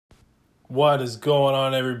What is going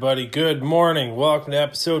on, everybody? Good morning. Welcome to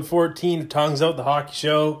episode 14 of Tongues Out, the Hockey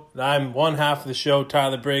Show. I'm one half of the show,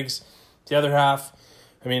 Tyler Briggs. The other half,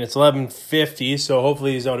 it's 11:50, so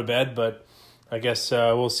hopefully he's out of bed, but I guess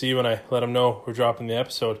we'll see when I let him know we're dropping the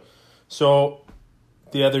episode. So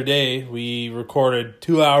the other day, we recorded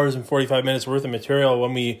 2 hours and 45 minutes worth of material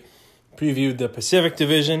when we previewed the Pacific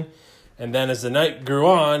Division, and then as the night grew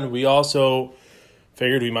on, we also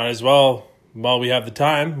figured we might as well, while we have the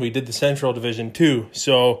time, we did the Central Division too.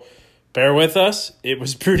 So bear with us. It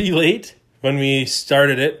was pretty late when we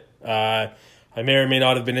started it. I may or may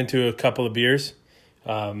not have been into a couple of beers.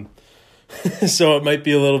 So it might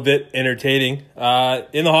be a little bit entertaining.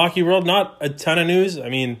 In the hockey world, not a ton of news.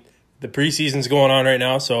 The preseason's going on right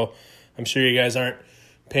now, so I'm sure you guys aren't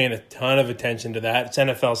paying a ton of attention to that. It's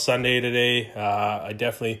NFL Sunday today. I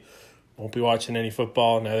definitely won't be watching any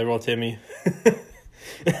football. Neither will Timmy.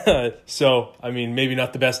 So, maybe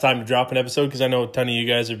not the best time to drop an episode because I know a ton of you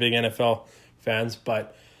guys are big NFL fans,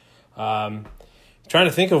 but trying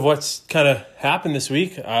to think of what's kind of happened this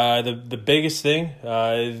week. The biggest thing,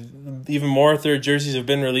 even more third jerseys have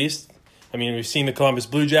been released. We've seen the Columbus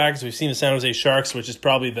Blue Jackets, we've seen the San Jose Sharks, which is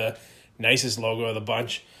probably the nicest logo of the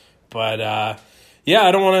bunch. But I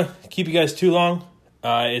don't want to keep you guys too long.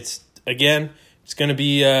 It's going to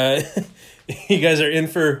be you guys are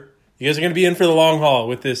going to be in for the long haul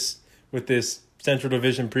with this Central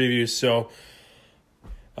Division preview. So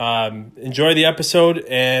enjoy the episode,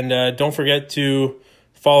 and don't forget to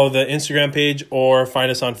follow the Instagram page or find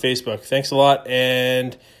us on Facebook. Thanks a lot,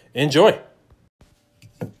 and enjoy.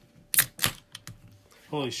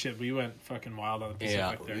 Holy shit, we went fucking wild on the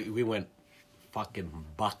Pacific there. We went fucking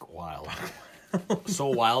buck wild. So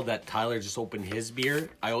wild that Tyler just opened his beer.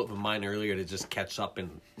 I opened mine earlier to just catch up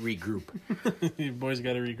and regroup. You boys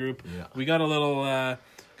got to regroup. Yeah. We got a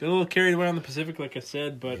little carried away on the Pacific, like I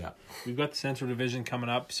said, but We've got the Central Division coming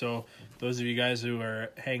up. So those of you guys who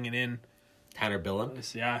are hanging in, Tanner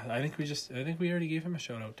Billen. Yeah, I think we already gave him a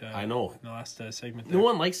shout out. I know in the last segment. There. No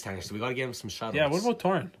one likes Tanner, so we got to give him some shout outs. Yeah, what about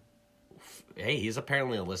Torrin? Hey, he's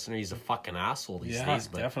apparently a listener. He's a fucking asshole these days.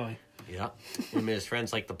 But definitely. Yeah, him and his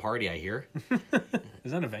friends like to party, I hear.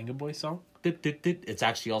 Is that a Venga Boy song? It's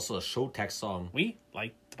actually also a Showtech song. We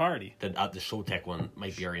like to party. The Showtech one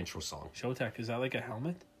might be our intro song. Showtech, is that like a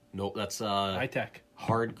helmet? Nope, that's high tech.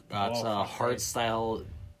 Hard. It's hard style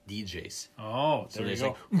DJs. Oh, there you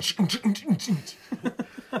go.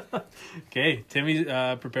 Like, okay, Timmy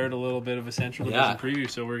prepared a little bit of a Central Division preview,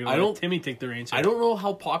 so we're gonna let Timmy take the reins. I don't know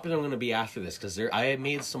how popular I'm gonna be after this because I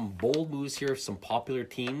made some bold moves here of some popular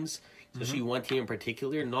teams, especially one team in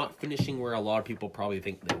particular, not finishing where a lot of people probably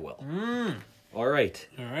think they will. All right.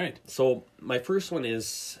 So my first one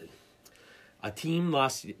is a team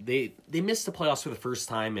they missed the playoffs for the first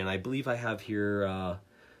time, and I believe I have here.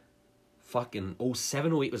 Fucking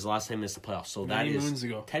 07-08 was the last time I missed the playoffs. So that is moons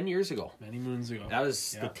ago. 10 years ago. Many moons ago. That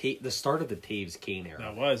was the start of the Taves Kane era.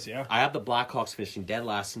 That was, yeah. I have the Blackhawks finishing dead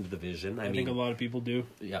last in the division. I think a lot of people do.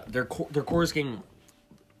 Yeah, their core is getting.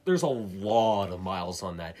 There's a lot of miles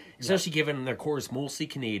on that, especially given their core is mostly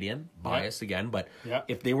Canadian, biased again. But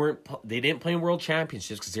if they didn't play in World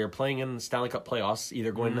Championships because they were playing in the Stanley Cup playoffs,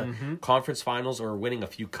 either going to conference finals or winning a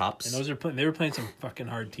few cups. And they were playing some fucking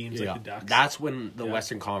hard teams like the Ducks. That's when the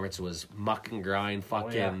Western Conference was muck and grind,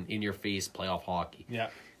 fucking in your face playoff hockey. Yeah,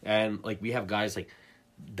 and we have guys like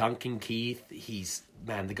Duncan Keith.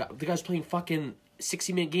 The guy's playing fucking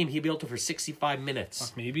 60-minute game. He'd be able to for 65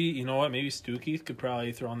 minutes. Maybe, you know what? Maybe Stu Keith could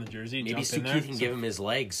probably throw on the jersey. Maybe Stu Keith can give him his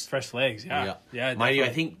legs. Fresh legs, yeah. Mind you, I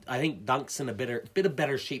think Dunk's in a bit of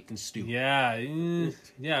better shape than Stu. Maybe.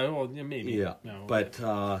 Yeah, no, but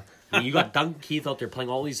you got Duncan Keith out there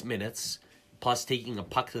playing all these minutes, plus taking a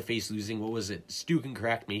puck to the face, losing, what was it? Stu can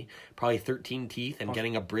correct me. Probably 13 teeth and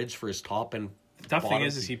getting a bridge for his top and. The tough thing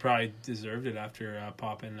is he probably deserved it after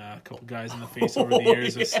popping a couple guys in the face over the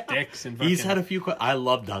years with sticks and. He's had a few. I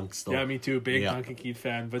love Dunks though. Yeah, me too. Big Duncan Keith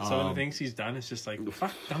fan, but some of the things he's done is just like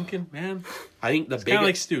fuck Duncan, man. I think it's kind of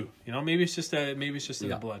like Stu. You know, maybe it's just in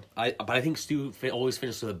the blood. But I think Stu always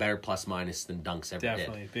finishes with a better plus minus than Dunks ever did.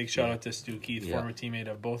 Definitely, big shout out to Stu Keith, former teammate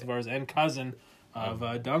of both of ours and cousin of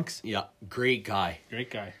Dunks. Yeah, great guy.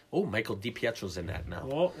 Oh, Michael DiPietro's in that now.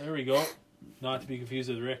 Well, there we go. Not to be confused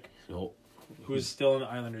with Rick. No. Who is still in the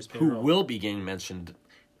Islanders payroll. Who will be getting mentioned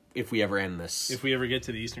if we ever end this. If we ever get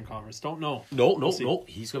to the Eastern Conference. Don't know. No.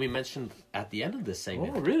 He's going to be mentioned at the end of this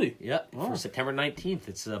segment. Oh, really? Yeah, for September 19th.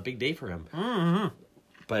 It's a big day for him. Mm-hmm.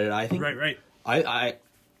 But I think... Right.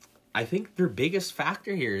 I think their biggest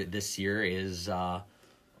factor here this year is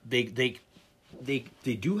they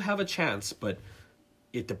do have a chance, but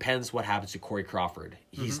it depends what happens to Corey Crawford.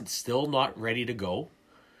 He's still not ready to go.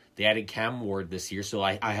 They added Cam Ward this year, so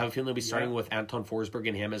I have a feeling they'll be starting with Anton Forsberg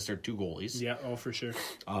and him as their 2 goalies. Yeah, for sure.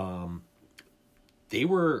 They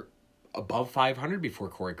were above 500 before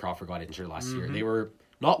Corey Crawford got injured last year. They were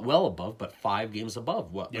not well above, but 5 games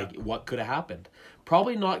above. What could have happened?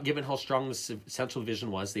 Probably not, given how strong the Central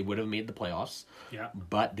Division was. They would have made the playoffs. Yeah.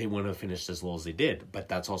 But they wouldn't have finished as low as they did. But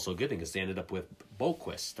that's also a good thing, because they ended up with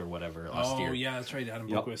Boquist or whatever last year. Oh, yeah, that's right. Adam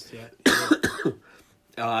Boquist,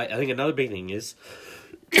 I think another big thing is...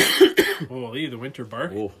 Holy, the winter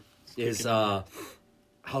bark. Is how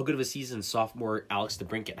good of a season sophomore Alex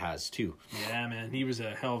DeBrincat has, too. Yeah, man. He was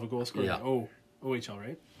a hell of a goal scorer. Yeah. OHL,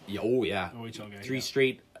 right? Yeah, OHL guy. 3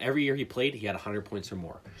 straight. Every year he played, he had 100 points or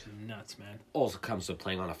more. Which is nuts, man. Also comes with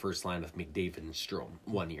playing on a first line with McDavid and Strome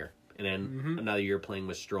 1 year. And then another year playing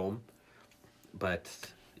with Strome. But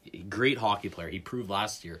great hockey player. He proved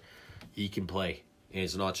last year he can play. And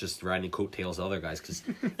it's not just riding coattails of other guys, because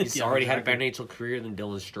he's already had a better NHL career than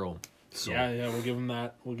Dylan Strome. So, yeah, we'll give him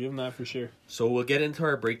that. We'll give him that for sure. So we'll get into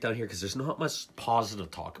our breakdown here, because there's not much positive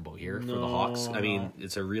talk about here for the Hawks. I mean,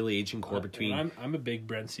 it's a really aging core between. I'm a big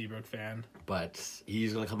Brent Seabrook fan, but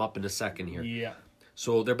he's going to come up in a second here. Yeah.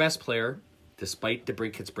 So their best player, despite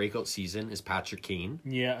DeBrincat's breakout season, is Patrick Kane.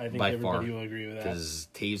 Yeah, I think by everybody far, will agree with that. Because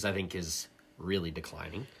Taves, I think, is really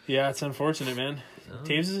declining. Yeah, it's unfortunate, man.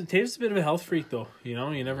 Taves is a bit of a health freak, though. You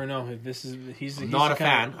know, you never know. He's not a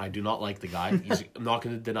fan. I do not like the guy. I'm not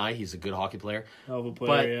going to deny he's a good hockey player. Hell of a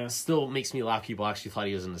player, but still makes me laugh. People actually thought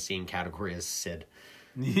he was in the same category as Sid.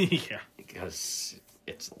 Yeah, because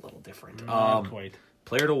it's a little different. Not quite.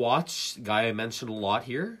 Player to watch, guy I mentioned a lot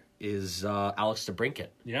here, is Alex DeBrincat.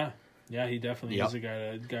 Yeah, he definitely is a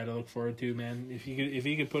guy to look forward to, man. If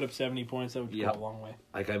he could put up 70 points, that would go a long way.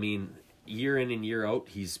 Year in and year out,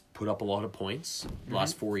 he's put up a lot of points the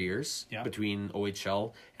last 4 years between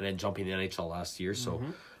OHL and then jumping to NHL last year. So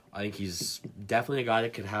I think he's definitely a guy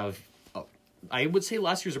that could have. I would say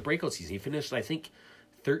last year's a breakout season. He finished, I think,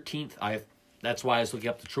 13th. That's why I was looking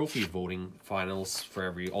up the trophy voting finals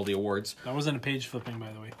for all the awards. That wasn't a page flipping,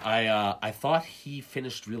 by the way. I thought he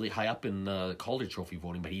finished really high up in the Calder Trophy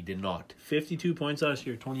voting, but he did not. 52 points last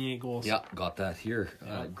year, 28 goals. Yeah, got that here.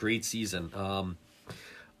 Great season.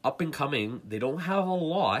 Up and coming, they don't have a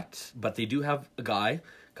lot, but they do have a guy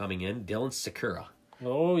coming in, Dylan Sikura.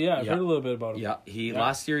 Oh, yeah, I've heard a little bit about him. Yeah,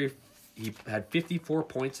 last year he had 54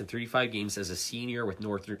 points in 35 games as a senior with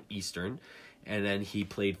Northeastern, and then he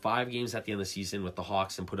played 5 games at the end of the season with the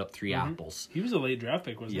Hawks and put up 3 apples. He was a late draft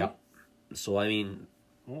pick, wasn't he? So, I mean...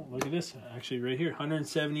 Oh, look at this. Actually, right here,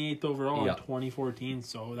 178th overall in 2014,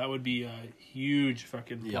 so that would be a huge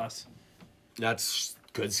fucking plus. That's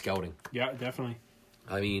good scouting. Yeah, definitely.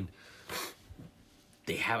 I mean,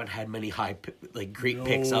 they haven't had many great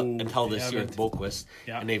picks up until this year with Boquist,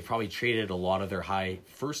 and they've probably traded a lot of their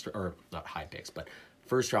first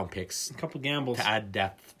round picks, a couple gambles to add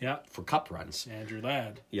depth, for cup runs. Andrew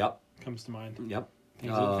Ladd, comes to mind.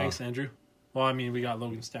 Thanks, Andrew. Well, I mean, we got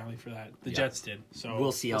Logan Stanley for that. The Jets did, so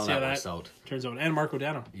we'll see how that works out. Turns out, and Marco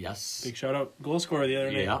Dano. Yes, big shout out, goal scorer the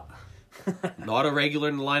other night. Yeah, not a regular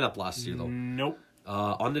in the lineup last year though. Nope.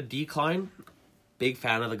 On the decline. Big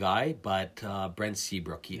fan of the guy, but Brent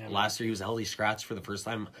Seabrook. Last year he was a healthy scratch for the first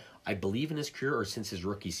time, I believe, in his career or since his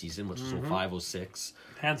rookie season, which was 05-06.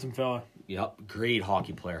 Handsome fella. Yep, great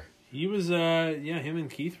hockey player. He was, him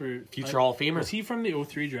and Keith were... Future Hall of Famer. Was he from the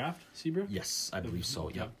 03 draft, Seabrook? Yes, I believe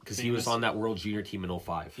so, because he was on that World Junior team in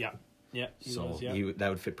 05. Yeah. That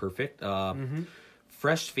would fit perfect.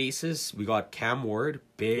 Fresh faces, we got Cam Ward,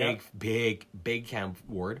 big Cam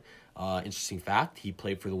Ward. Interesting fact, he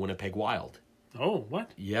played for the Winnipeg Wild. Oh,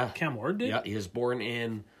 what? Yeah. Cam Ward did? Yeah, he was born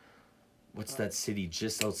in, what's that city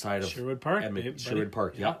just outside of... Sherwood Park. Sherwood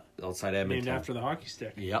Park, outside Edmonton. Named after the hockey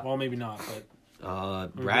stick. Yeah. Well, maybe not,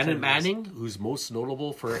 but... Brandon Manning, who's most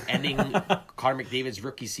notable for ending Connor McDavid's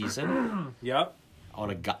rookie season. On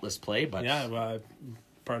a gutless play, but... Yeah,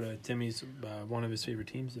 part of Timmy's, one of his favorite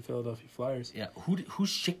teams, the Philadelphia Flyers. Yeah, who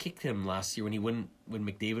shit kicked him last year when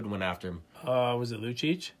McDavid went after him? Was it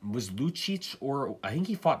Lucic? Was Lucic, or... I think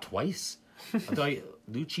he fought twice. I thought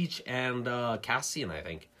Lucic and Cassian, I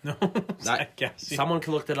think. No, Cassian. Someone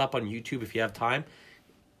can look that up on YouTube if you have time.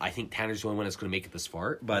 I think Tanner's the only one that's going to make it this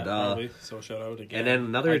far. But probably. So shout out again. And then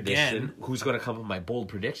another addition, who's going to come with my bold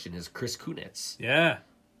prediction, is Chris Kunitz. Yeah.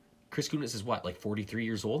 Chris Kunitz is what, 43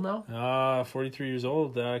 years old now? 43 years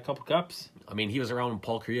old, a couple cups. I mean, he was around when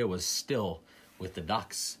Paul Kariya was still with the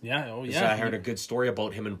Ducks. Yeah, So I heard a good story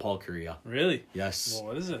about him and Paul Kariya. Really? Yes. Well,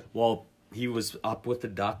 what is it? Well, he was up with the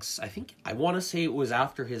Ducks. I want to say it was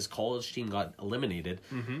after his college team got eliminated.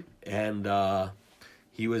 Mm-hmm. And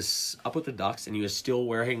he was up with the Ducks, and he was still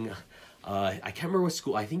wearing... I can't remember what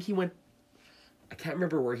school. I think he went I can't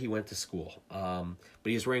remember where he went to school, but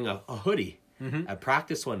he was wearing a hoodie at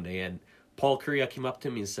practice one day, and Paul Kariya came up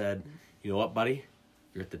to me and said, "You know what, buddy?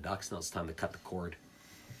 You're at the Ducks now. It's time to cut the cord."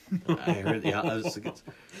 I heard,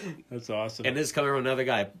 That's awesome. And this coming from another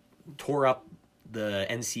guy, tore up the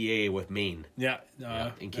NCAA with Maine. Yeah,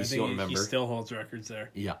 in case you don't remember, he still holds records there.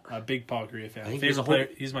 Yeah, a big Paul Kariya fan. I think Favorite player.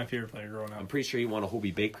 He's my favorite player growing up. I'm pretty sure he won a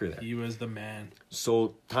Hobie Baker there. He was the man.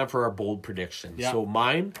 So time for our bold prediction. Yeah. So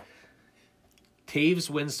mine, Taves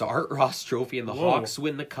wins the Art Ross Trophy and the Hawks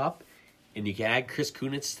win the Cup, and you can add Chris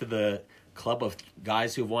Kunitz to the club of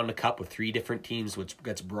guys who've won the Cup with 3 different teams, which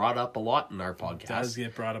gets brought up a lot in our podcast. Does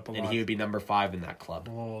get brought up a lot. And he would be number 5 in that club.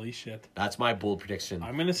 Holy shit. That's my bold prediction.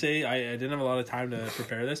 I'm going to say, I didn't have a lot of time to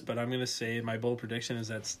prepare this, but I'm going to say my bold prediction is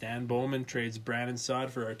that Stan Bowman trades Brandon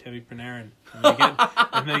Saad for Artemi Panarin.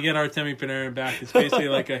 And they get Artemi Panarin back. It's basically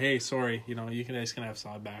like a, hey, sorry, you guys can have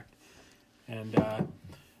Saad back. And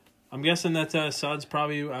I'm guessing that Saad's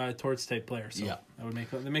probably a Torts type player. So that would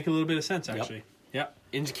make a little bit of sense, actually. Yeah.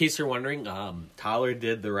 In case you're wondering, Tyler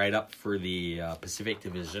did the write-up for the Pacific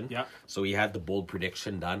Division. Yeah. So he had the bold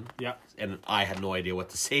prediction done. Yeah. And I had no idea what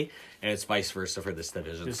to say. And it's vice versa for this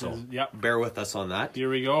division. Bear with us on that. Here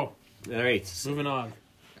we go. All right. Moving on.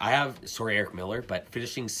 I have, Eric Miller, but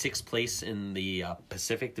finishing 6th place in the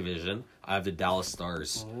Pacific Division, I have the Dallas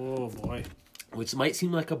Stars. Oh, boy. Which might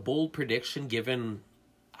seem like a bold prediction given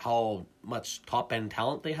how much top-end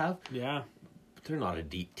talent they have. Yeah. They're not a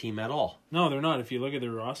deep team at all. No, they're not. If you look at their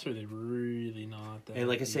roster, they're really not that. And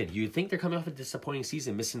like I said, you'd think they're coming off a disappointing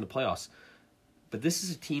season, missing the playoffs. But this is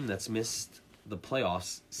a team that's missed the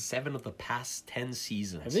playoffs 7 of the past 10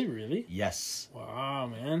 seasons. Have they really? Yes. Wow,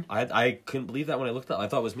 man. I couldn't believe that when I looked up. I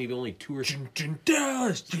thought it was maybe only 2 or 3.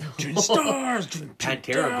 Dallas, Stars,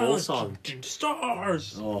 Pantera goal song.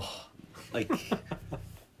 Stars. Oh, like...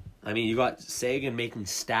 I mean, you got Sagan making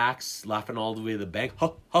stacks, laughing all the way to the bank,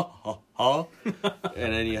 ha, ha, ha, ha.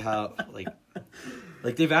 And then you have, like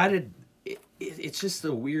they've added, it's just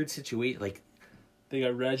a weird situation. Like, they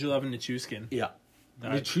got Radulov and Nichushkin. Yeah.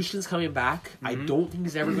 Nichushkin's coming back. I don't think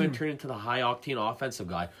he's ever going to turn into the high-octane offensive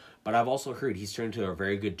guy, but I've also heard he's turned into a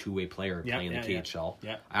very good two-way player playing the KHL.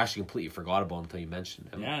 Yeah. I actually completely forgot about him until you mentioned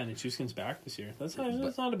him. Yeah, and Nichushkin's back this year. That's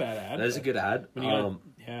not a bad ad. That is a good ad.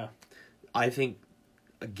 Yeah. I think...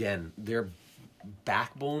 Again, their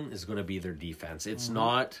backbone is going to be their defense. It's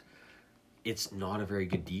not a very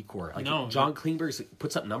good decor. Like John Klingberg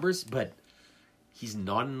puts up numbers, but he's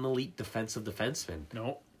not an elite defensive defenseman.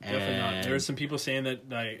 No, definitely not. There were some people saying that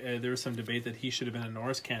there was some debate that he should have been a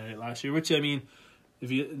Norris candidate last year. Which, I mean,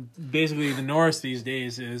 basically the Norris these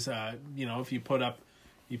days is if you put up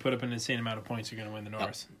an insane amount of points, you're going to win the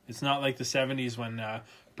Norris. Yep. It's not like the 70s when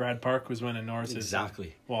Brad Park was winning Norris.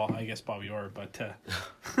 Exactly. Well, I guess Bobby Orr, but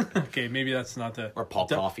okay, maybe that's not the... Or Paul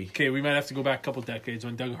Coffey. Okay, we might have to go back a couple decades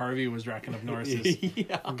when Doug Harvey was racking up Norris's.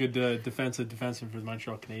 Good defenseman for the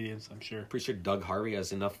Montreal Canadiens, I'm sure. Pretty sure Doug Harvey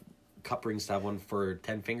has enough cup rings to have one for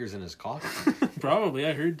 10 fingers in his cock. Probably.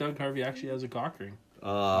 I heard Doug Harvey actually has a cock ring.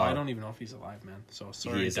 I don't even know if he's alive, man. So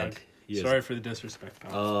sorry, Doug. Sorry for the disrespect,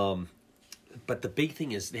 pal. But the big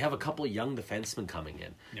thing is they have a couple of young defensemen coming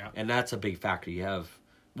in. Yeah. And that's a big factor. You have,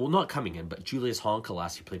 well, not coming in, but Julius Honka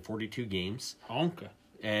last year played 42 games. Honka.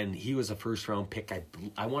 And he was a first-round pick.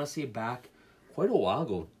 I want to say back quite a while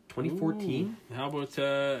ago, 2014. Ooh. How about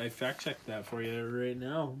I fact-check that for you right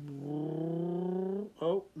now.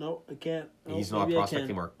 Oh, no, I can't. Oh, he's not a prospect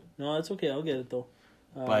anymore. No, that's okay. I'll get it, though.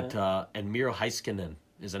 And Miro Heiskanen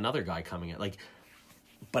is another guy coming in.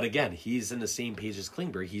 But again, he's in the same page as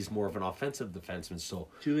Klingberg. He's more of an offensive defenseman. So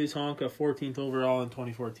Julius Honka, 14th overall in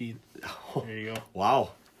 2014. There you go.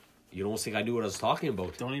 Wow. You don't think I knew what I was talking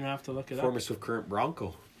about. Don't even have to look it up. Former Swift Current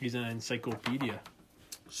Bronco. He's an encyclopedia.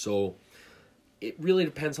 So it really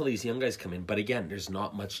depends how these young guys come in. But again, there's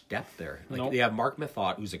not much depth there. They have Mark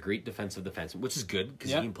Methot, who's a great defensive defenseman, which is good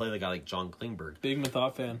because he can play like a guy like John Klingberg. Big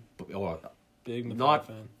Methot fan. Big Methot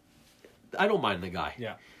fan. I don't mind the guy.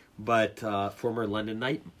 Yeah. But former London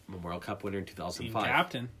Knight Memorial Cup winner in 2005. Team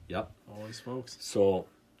captain. Yep. Holy smokes. So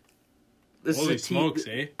this is a team.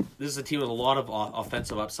 Eh? This is a team with a lot of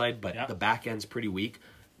offensive upside, but the back end's pretty weak.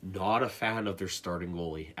 Not a fan of their starting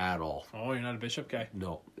goalie at all. Oh, you're not a Bishop guy?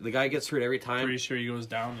 No. The guy gets hurt every time. Pretty sure he goes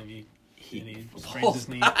down and he sprains his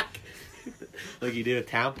knee. Like he did at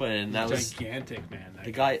Tampa, and that was gigantic, man.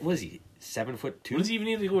 The guy, what is he? 7'2"? What does he even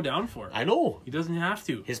need to go down for? I know. He doesn't have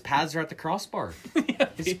to. His pads are at the crossbar.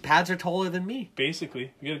 His pads are taller than me.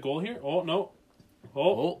 Basically. You get a goal here? Oh, no.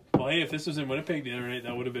 Oh. Well, hey, if this was in Winnipeg the other night,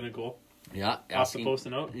 that would have been a goal. Yeah. Off the post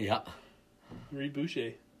and out. Yeah. Marie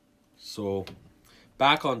Boucher. So,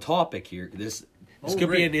 back on topic here. This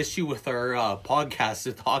could be an issue with our podcast.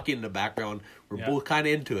 They're talking in the background. We're both kind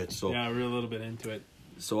of into it. So yeah, we're a little bit into it.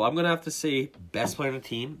 So I'm going to have to say best player on the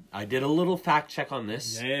team. I did a little fact check on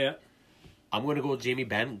this. Yeah. I'm going to go with Jamie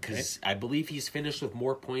Benn because I believe he's finished with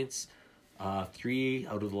more points 3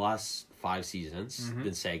 out of the last 5 seasons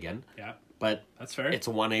than Seguin. Yeah. But that's fair. It's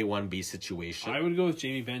a 1A, 1B situation. I would go with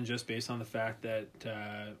Jamie Benn just based on the fact that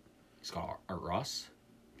he's got Art Ross.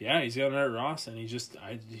 Yeah, he's got Art Ross, and he just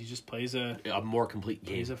plays a more complete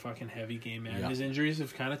game. He's a fucking heavy game, man. Yeah. His injuries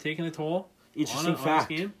have kind of taken a toll. Interesting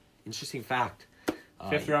fact.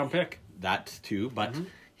 5th round pick. That too, but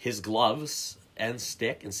his gloves and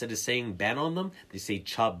stick, instead of saying Ben on them, they say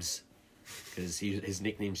Chubbs. Because his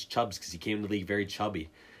nickname's Chubbs because he came in the league very chubby.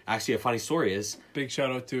 Actually, a funny story is... Big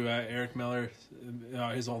shout out to Eric Miller,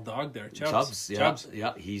 his old dog there. Chubbs. Yeah.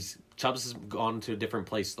 Chubbs has gone to a different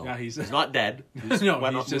place, though. Yeah, he's not dead.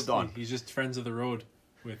 He's just friends of the road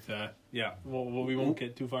with... we won't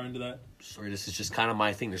get too far into that. Sorry, this is just kind of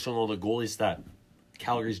my thing. They're showing all the goalies that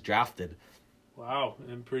Calgary's drafted. Wow,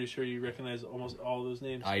 I'm pretty sure you recognize almost all those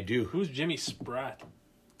names. I do. Who's Jimmy Spratt?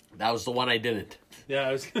 That was the one I didn't. Yeah,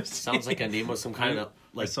 I was going to say. Sounds like a name of some kind of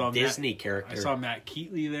Disney character. I saw Matt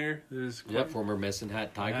Keatley there. Former Medicine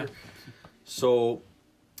Hat Tiger. Yeah. So,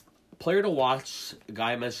 player to watch, a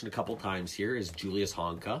guy I mentioned a couple times here is Julius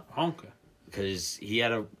Honka. Because he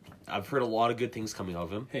had I've heard a lot of good things coming out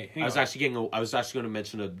of him. Hey, I was actually going to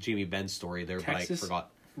mention a Jamie Benn story there, Texas but I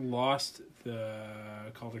forgot. Lost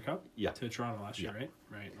the Calder Cup to Toronto last year, right?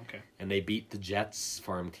 Right, okay. And they beat the Jets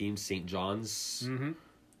farm team, St. John's. Mm-hmm.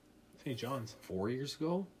 St. John's. 4 years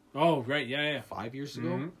ago? Oh, right, yeah. 5 years ago?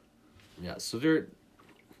 Mm-hmm. Yeah, so they're...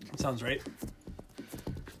 Sounds right.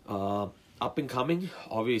 Up and coming.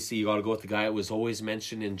 Obviously, you got to go with the guy that was always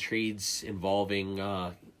mentioned in trades involving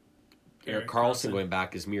Erik Karlsson going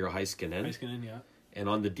back as Miro Heiskanen. Heiskanen, yeah. And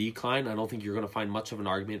on the decline, I don't think you're going to find much of an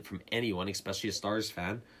argument from anyone, especially a Stars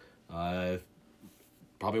fan.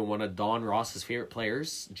 Probably one of Don Ross's favorite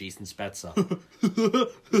players, Jason Spezza.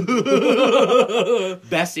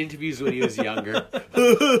 Best interviews when he was younger.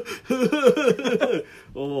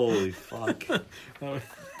 Holy fuck.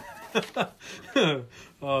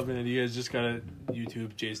 Oh man, you guys just gotta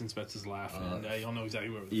YouTube Jason Spezza's laugh, and you'll know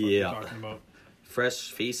exactly what we're talking about.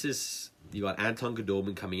 Fresh faces. You got Anton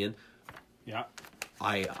Godobin coming in. Yeah.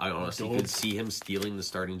 I honestly could see him stealing the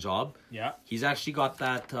starting job. Yeah. He's actually got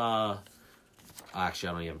that... actually,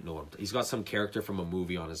 I don't even know him. He's got some character from a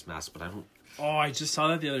movie on his mask, but I don't... Oh, I just saw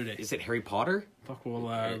that the other day. Is it Harry Potter? Fuck, we'll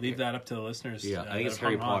leave that up to the listeners. Yeah, I think it's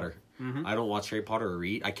Harry Potter. Mm-hmm. I don't watch Harry Potter or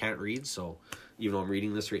read. I can't read, so even though I'm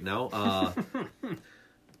reading this right now.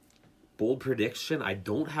 Bold prediction. I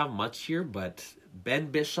don't have much here, but Ben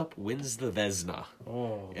Bishop wins the Vezina.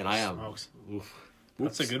 Oh, and I am...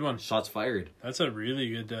 That's a good one. Shots fired. That's a really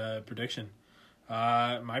good prediction.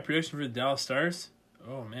 My prediction for the Dallas Stars.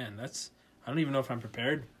 Oh man, I don't even know if I'm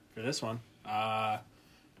prepared for this one. I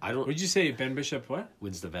don't. Would you say Ben Bishop what?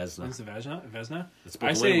 Wins the Vezina. Vezina. That's the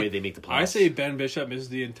only way they make the playoffs. I say Ben Bishop misses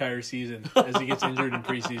the entire season as he gets injured in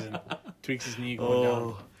preseason, tweaks his knee going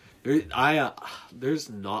down. There's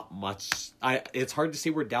not much. It's hard to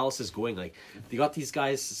say where Dallas is going. Like they got these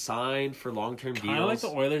guys signed for long-term deals. Kind of like the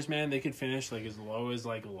Oilers, man. They could finish like as low as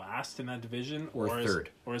like last in that division, or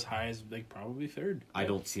third, or as high as like probably third. I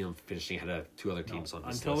don't see them finishing ahead of 2 other teams on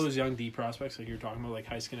this until list. Those young D prospects like you're talking about, like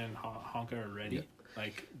Heiskanen and Honka are ready. Yeah.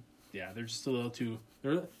 Like, yeah, they're just a little too.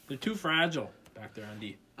 They're too fragile back there on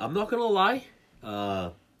D. I'm not gonna lie.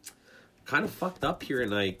 Kind of fucked up here,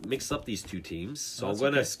 and I mixed up these two teams. So I'm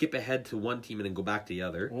going to skip ahead to one team and then go back to the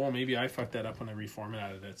other. Well, maybe I fucked that up when I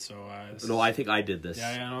reformatted it. So no, I think I did this.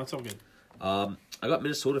 Yeah, no, it's all good. I got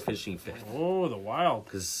Minnesota finishing 5th. Oh, the Wild.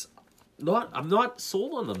 Because I'm not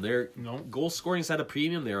sold on them. Their goal scoring's at a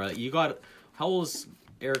premium there. You got, how old is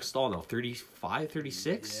Eric Stahl now? 35,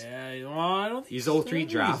 36? Yeah, well, I don't think he's 03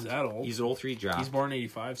 draft. He's that old. He's an 03 draft. He's born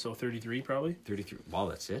 85, so 33 probably. 33. Wow,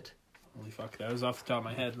 that's it. Holy fuck, that was off the top of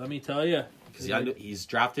my head. Let me tell you. Because he's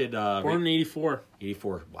drafted... born in 84.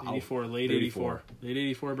 84, wow. 84, late 84. Late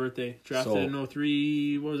 84 birthday. Drafted in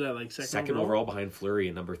 03, what was that, like second overall behind Fleury,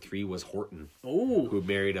 and number 3 was Horton. Oh. Who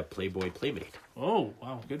married a Playboy playmate. Oh,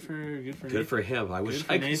 wow. Good for him. I wish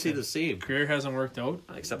I could say the same. Career hasn't worked out.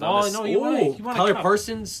 Except on this. Tyler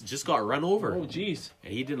Parsons just got run over. Oh, jeez.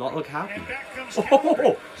 And he did not look happy. And back comes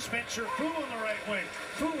Spencer Fu on the right wing.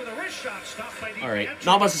 Fu with a wrist shot stopped by all right,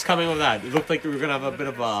 not much is coming with that. It looked like we were going to have a bit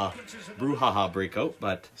of a brouhaha breakout,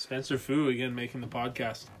 but... Spencer Fu, again, making the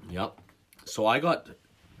podcast. Yep. So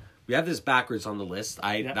we have this backwards on the list.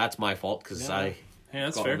 That's my fault, because I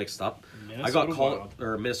got fair. mixed up.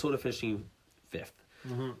 Minnesota Minnesota finishing 5th.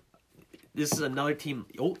 Mm-hmm. this is another team.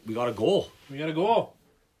 Oh, we got a goal. We got a goal.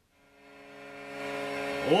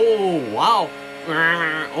 Oh, wow.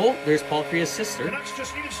 Oh, there's Paul Kariya's sister. Canucks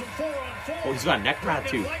just needed some 4-on-4. Oh, he's got a neck pad,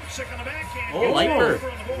 too. Leipzig on the backhand. Oh,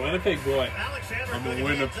 Leiper. Winnipeg boy. Alexander I'm a going to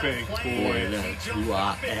Winnipeg get that boy. play. That's He who jumped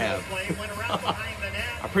I up into the am. play, went around behind the net.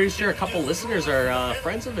 I'm pretty sure a couple listeners are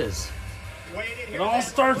friends of his. Waited here. It all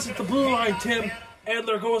starts at the blue line, Tim.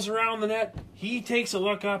 Edler goes around the net. He takes a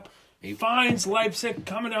look up. Finds Leipzig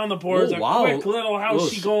coming down the boards. Oh, a wow. quick little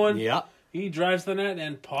housey going. Yeah. He drives the net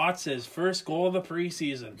and pots his first goal of the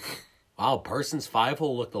preseason. Wow, Parsons'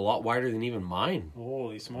 5-hole looked a lot wider than even mine.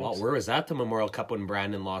 Holy Wow, smokes. where was that the Memorial Cup when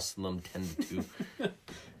Brandon lost to them 10-2?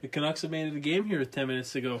 The Canucks have made it a game here with 10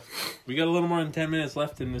 minutes to go. We got a little more than 10 minutes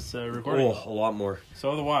left in this recording. Oh, a lot more.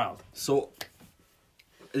 So the Wild. So,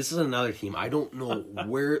 this is another team. I don't know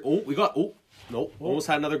where... Oh, we got... Oh, no. Almost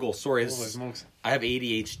had another goal. Sorry. Holy smokes. I have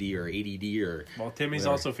ADHD or ADD or... Well, Timmy's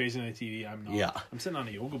whatever. also facing a TD. I'm not. Yeah. I'm sitting on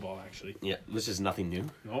a yoga ball, actually. Yeah, which is nothing new.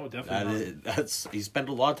 No, definitely He spent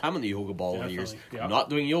a lot of time on the yoga ball over the years. Definitely, yeah. Not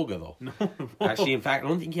doing yoga, though. not. No. Actually, in fact, I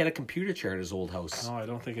don't think he had a computer chair at his old house. No, I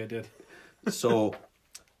don't think I did. So...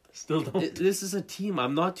 Still don't. This is a team.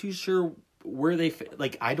 I'm not too sure where they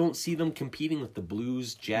like. I don't see them competing with the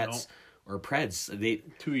Blues, Jets, or Preds. They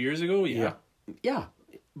 2 years ago, yeah. yeah.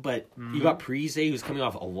 But you got Parise, who's coming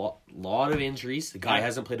off a lot of injuries. The guy Bad-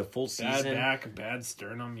 hasn't played a full Bad season. back, bad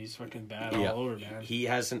sternum. He's fucking bad Yeah. all over, man. He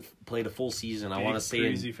hasn't played a full season. I Big want to say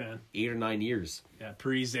Parise in fan. 8 or 9 years. Yeah,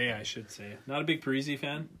 Parise, I should say. Not a big Parise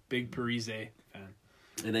fan. Big Parise fan.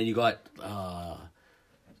 And then you got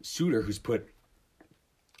Suter, who's put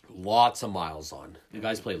lots of miles on. The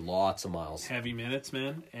guy's played lots of miles. Heavy minutes,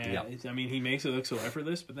 man. And Yeah. I mean, he makes it look so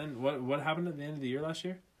effortless. But then, what happened at the end of the year last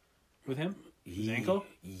year with him? His ankle?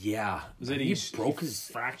 Yeah. Was it he broke his...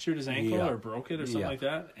 fractured his ankle Yeah. or broke it or something Yeah. like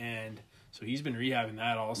that? And so he's been rehabbing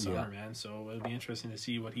that all summer, Yeah. man. So it'll be interesting to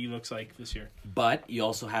see what he looks like this year. But you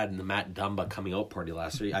also had the Matt Dumba coming out party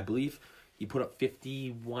last year. I believe he put up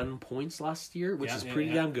 51 points last year, which Yeah, is yeah, pretty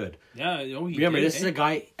yeah. damn good. Yeah, he Remember, did, this is a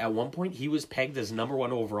guy, at one point, he was pegged as number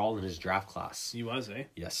 1 overall in his draft class. He was, eh?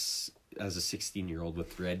 Yes, as a 16-year-old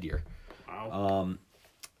with Red Deer. Wow.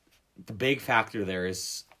 The big factor there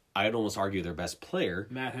is, I'd almost argue their best player.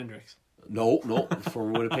 Matt Hendricks. No,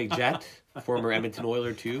 former Winnipeg Jet, former Edmonton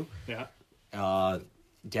Oiler too. Yeah.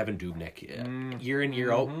 Devin Dubnyk. Year in,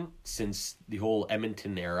 year out, since the whole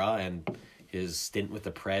Edmonton era and his stint with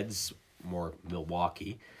the Preds, more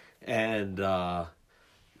Milwaukee, and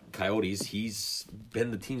Coyotes, he's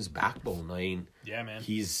been the team's backbone. I mean, Yeah, man.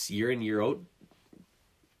 he's year in, year out,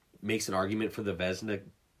 makes an argument for the Vezina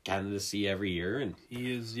candidacy every year, and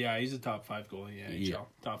He is, he's a top 5 goalie in the NHL. Yeah.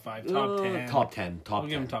 Top 5, top 10. top 10, top I'll 10.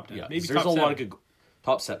 give him top 10. Yeah, Maybe there's top a lot 7. of good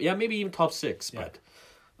top 7. Yeah, maybe even top 6. Yeah.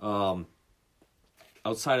 But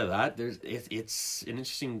outside of that, it's an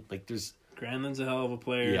interesting. Like there's Granlund's a hell of a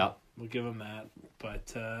player. Yeah. We'll give him that. But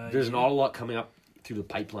there's not a lot coming up through the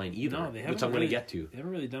pipeline either, No, they haven't. which I'm going to get to. They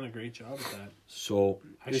haven't really done a great job at that. So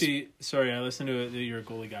Actually, sorry, I listened to you're a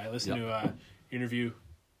goalie guy. I listened to an interview.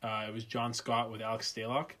 It was John Scott with Alex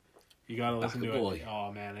Stalock. You got to listen to Backup it. goalie.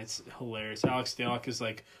 Oh man, it's hilarious. Alex Stalock is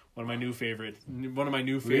like one of my new favorite Really?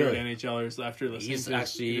 NHLers after listening he's to his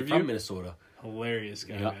actually interview. from Minnesota. Hilarious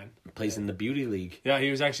guy, Yeah, man. plays in the Beauty League. Yeah,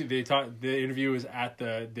 he was actually. The interview was at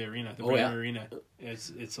the arena, the Bremer Arena.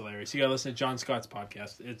 It's hilarious. You got to listen to John Scott's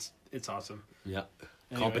podcast. It's awesome. Yeah,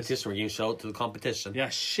 Anyways. competition. We're getting shout out to the competition. Yeah,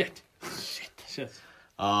 shit.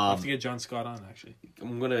 I have to get John Scott on actually.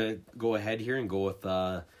 I'm gonna go ahead here and go with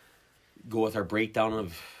our breakdown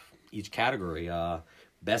of each category.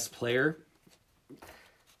 Best player.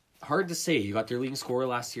 Hard to say. You got their leading scorer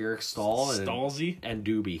last year, Eric Stahl Stalzy. and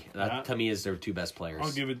Doobie. That Yeah. to me is their 2 best players.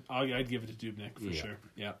 I'd give it to Dubnyk for sure.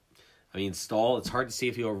 Yeah. I mean, Stahl. It's hard to see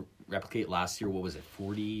if he'll replicate last year. What was it?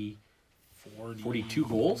 42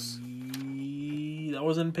 goals. That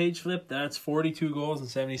wasn't page flip. That's 42 goals and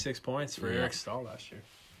 76 points for Yeah. Eric Stahl last year.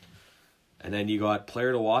 And then you got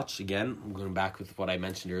player to watch again. I'm going back with what I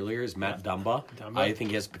mentioned earlier is Matt Dumba. I think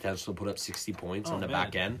he has potential to put up 60 points on the man.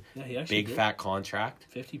 back end. Yeah, he actually Big did. fat contract.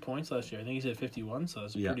 50 points last year. I think he said 51, so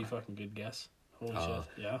that's a Yeah. pretty fucking good guess. Holy shit.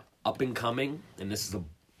 Yeah. Up and coming, and this is a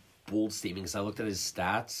bold statement because I looked at his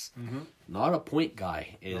stats. Mm-hmm. Not a point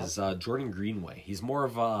guy is Jordan Greenway. He's more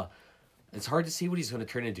of a. It's hard to see what he's going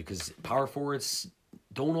to turn into because power forwards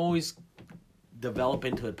don't always develop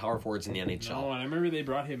into power forwards in the NHL. No, and I remember they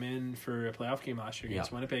brought him in for a playoff game last year against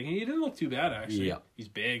Yeah. Winnipeg, and he didn't look too bad actually. Yeah. He's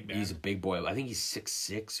big, man. He's a big boy. I think he's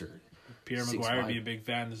 6'6" or. Pierre 6'5". McGuire would be a big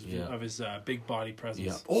fan Yeah. of his big body presence.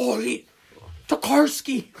 Yeah. Oh,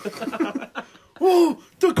 Tokarski. Oh,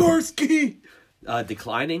 Tokarski!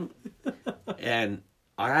 Declining, and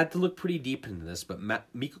I had to look pretty deep into this, but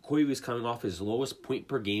Mika Koivu is coming off his lowest point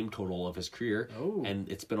per game total of his career, and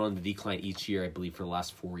it's been on the decline each year, I believe, for the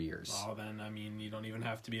last 4 years. Oh, then, I mean, you don't even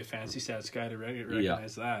have to be a fancy stats guy to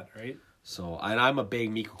recognize that, right? So, and I'm a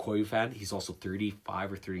big Mika Koivu fan. He's also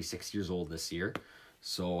 35 or 36 years old this year.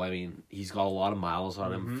 So, I mean, he's got a lot of miles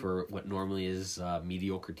on him for what normally is a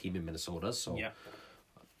mediocre team in Minnesota. So,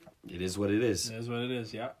 it is what it is. It is what it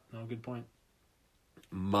is, yeah. No, good point.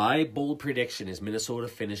 My bold prediction is Minnesota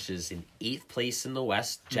finishes in 8th place in the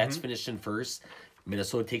West. Jets finish in 1st.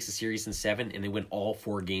 Minnesota takes the series in 7, and they win all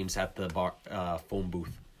 4 games at the phone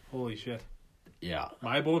booth. Holy shit! Yeah,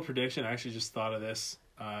 my bold prediction. I actually just thought of this.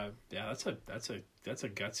 That's a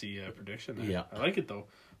gutsy prediction. There. Yeah, I like it though.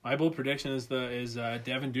 My bold prediction is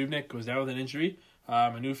Devin Dubnyk goes down with an injury.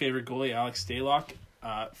 My new favorite goalie, Alex Stalock,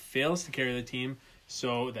 fails to carry the team.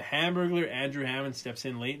 So the Hamburglar Andrew Hammond steps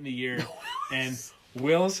in late in the year and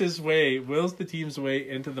wills the team's way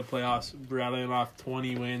into the playoffs, rattling off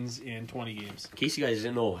 20 wins in 20 games. In case you guys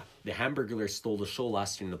didn't know, the Hamburglar stole the show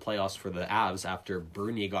last year in the playoffs for the Avs after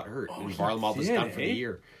Bernier got hurt and Varlamov was done for the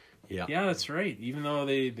year. Yeah, that's right. Even though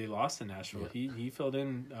they lost to Nashville, he filled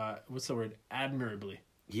in. What's the word? Admirably.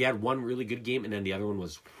 He had one really good game, and then the other one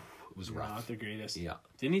was rough. Not the greatest. Yeah.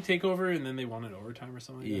 Didn't he take over and then they won in overtime or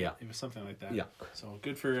something like that? Yeah. It was something like that. Yeah. So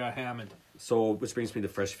good for Hammond. So, which brings me to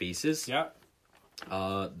fresh faces. Yeah.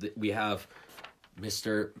 We have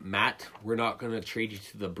Mr. Matt. We're not going to trade you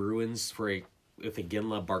to the Bruins with a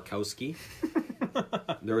Ginla Barkowski.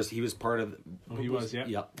 He was part of. He was. Yeah.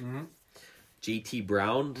 Yep. Mm-hmm. JT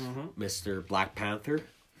Brown, Mr. Black Panther.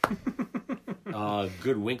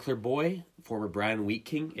 Good Winkler boy, former Brian Wheat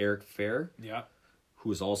King, Eric Fair. Yeah. Who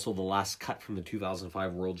was also the last cut from the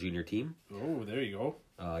 2005 World Junior Team. Oh, there you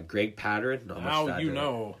go. Greg Pattern. Now you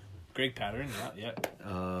know. Greg Pattern, yeah.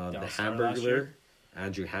 The Hamburglar,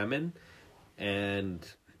 Andrew Hammond, and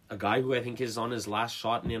a guy who I think is on his last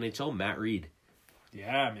shot in the NHL, Matt Reed.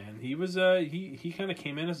 Yeah, man. He was he kind of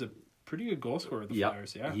came in as a pretty good goal scorer with the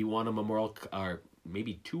Flyers, yeah. He won a Memorial,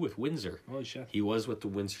 maybe 2 with Windsor. Holy shit. He was with the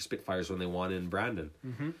Windsor Spitfires when they won in Brandon.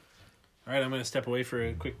 Mm-hmm. All right, I'm going to step away for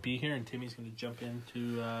a quick pee here, and Timmy's going to jump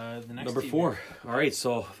into the next Number 4. All right,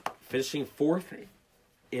 so finishing 4th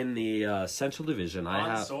in the Central Division. I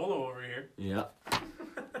have solo over here. Yeah.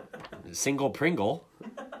 Single Pringle.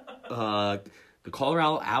 The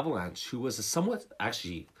Colorado Avalanche, who was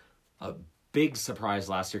a big surprise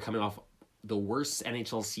last year, coming off the worst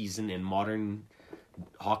NHL season in modern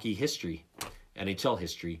hockey history, NHL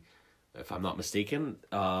history, if I'm not mistaken.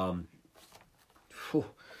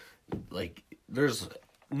 There's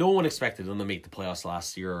no one expected them to make the playoffs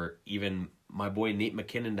last year, or even my boy Nate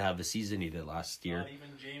McKinnon to have the season he did last year. Not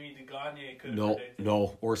even Jamie DeGagne could have predicted.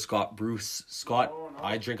 No, or Scott Bruce. Scott, no.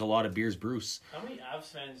 I drink a lot of beers, Bruce. How many Avs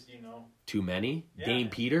fans do you know? Too many? Yeah. Dane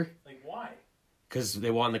Peter? Like, why? Because they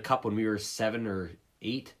won the cup when we were 7 or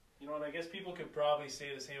 8. You know, and I guess people could probably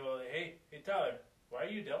say the same about, like, hey Tyler, why are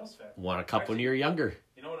you a Devils fan? Won a cup when you were younger.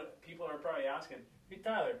 You know what people are probably asking? Hey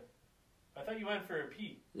Tyler, I thought you went for a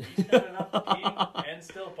pee. Are you standing up peeing and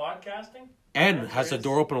still podcasting? And has the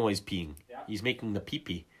door open while he's peeing. Yeah. He's making the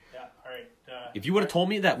pee-pee. Yeah, all right. If you would have told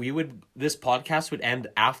me that this podcast would end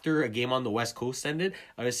after a game on the West Coast ended,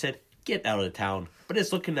 I would have said, get out of town. But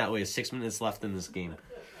it's looking that way. 6 minutes left in this game.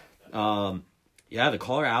 The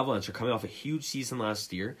Colorado Avalanche are coming off a huge season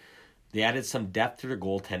last year. They added some depth to their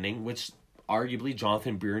goaltending, which arguably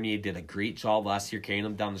Jonathan Bernier did a great job last year carrying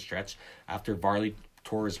them down the stretch after Varley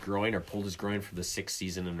tore his groin or pulled his groin for the 6th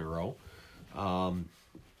season in a row.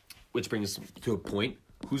 Which brings us to a point.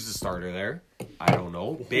 Who's the starter there? I don't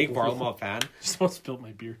know. Big Varlamov fan. Just about spilled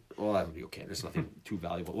my beer. Well, that would be okay. There's nothing too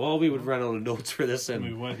valuable. Well, we would run out of notes for this, and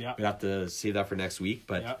we would, yeah. We'd have to save that for next week.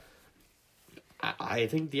 But I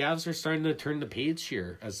think the Avs are starting to turn the page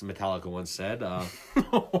here, as Metallica once said.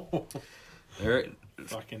 They're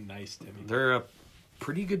fucking nice, Timmy. They're a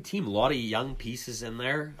pretty good team. A lot of young pieces in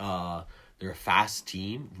there. They're a fast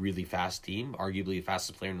team, really fast team. Arguably the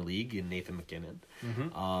fastest player in the league in Nathan McKinnon.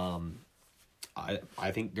 Mm-hmm.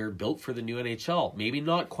 I think they're built for the new NHL. Maybe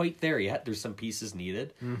not quite there yet. There's some pieces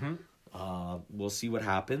needed. Mm-hmm. We'll see what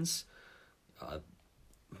happens.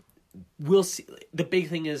 We'll see. The big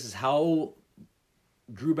thing is how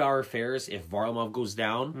Grubauer fares if Varlamov goes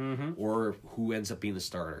down, or who ends up being the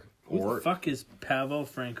starter. Who the fuck is Pavel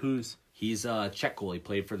Francouz? He's a Czech goalie. He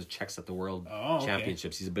played for the Czechs at the World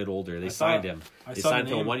Championships. He's a bit older. They signed him to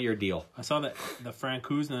a 1-year deal. I saw the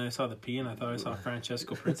Francouz, and then I saw the P, and I thought I saw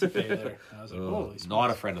Francesco Principe there. I was like, holy smokes.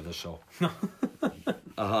 Not a friend of the show.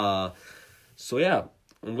 So, yeah,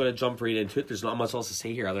 I'm going to jump right into it. There's not much else to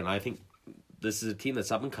say here other than I think this is a team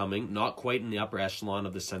that's up and coming, not quite in the upper echelon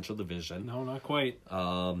of the Central Division. No, not quite.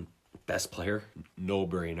 Best player, no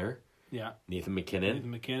brainer. Yeah. Nathan McKinnon.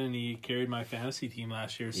 Nathan McKinnon, he carried my fantasy team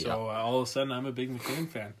last year, so Yeah. all of a sudden I'm a big McKinnon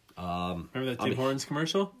fan. Remember that Tim mean- Hortons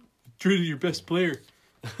commercial? Traded your best player.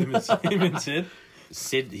 Him and Sid.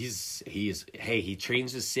 Sid, he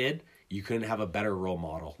trains with Sid. You couldn't have a better role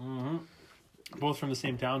model. Both from the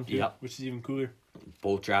same town, too, Yep. which is even cooler.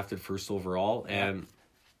 Both drafted first overall, and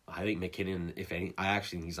I think McKinnon, if any, I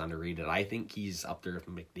actually think he's underrated. I think he's up there with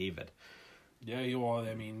McDavid. Yeah,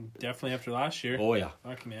 definitely after last year. Oh, yeah.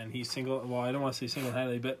 Fuck, man. He's well, I don't want to say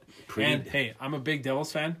single-handedly, but... Pretty- And, hey, I'm a big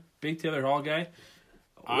Devils fan. Big Taylor Hall guy.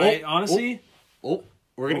 I honestly...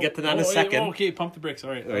 We're going to get to that in a second. Okay, pump the brakes.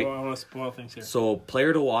 All right. Right. I want to spoil things here. So,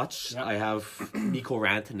 player to watch, Yeah. I have Mikko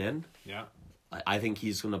Rantanen. Yeah. I think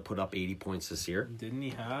he's going to put up 80 points this year. Didn't he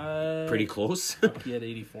have... Pretty close. He had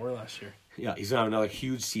 84 last year. Yeah, he's going to have another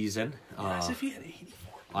huge season. As if he had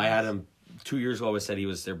 84. I had him 2 years ago. I said he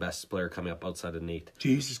was their best player coming up outside of Nate.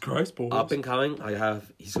 Jesus Christ, boys. Up and coming,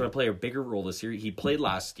 he's going to play a bigger role this year. He played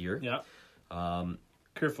last year. Yeah.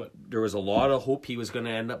 Kerfoot. There was a lot of hope he was going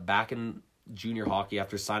to end up back in junior hockey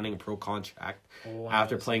after signing a pro contract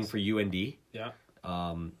after playing for UND. Yeah.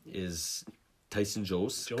 Is Tyson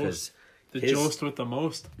Jost. Jost. The Jost with the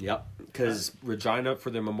most. Yep, because Regina,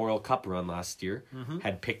 for their Memorial Cup run last year,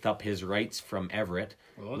 had picked up his rights from Everett,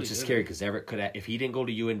 which is scary because Everett could have, if he didn't go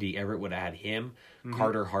to UND, Everett would have had him,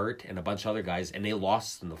 Carter Hart, and a bunch of other guys, and they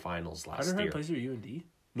lost in the finals last Carter year. Hart plays for UND?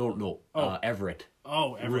 No, Everett.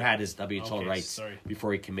 Oh, Who Everett. had his WHL rights sorry.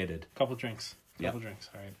 before he committed. Couple drinks. Yeah. All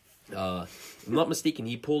right. If I'm not mistaken,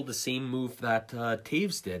 he pulled the same move that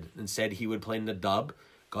Taves did and said he would play in the dub,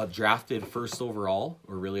 got drafted first overall,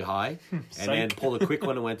 or really high, and then pulled a quick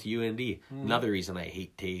one and went to UND. Another reason I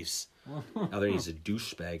hate Taves. Another reason he's a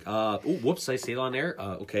douchebag. Whoops, I say it on air.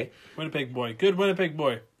 Okay. Winnipeg boy. Good Winnipeg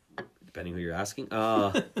boy. Depending who you're asking.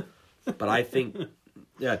 But I think,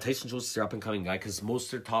 Tyson Jost is their up-and-coming guy because most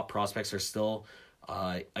of their top prospects are still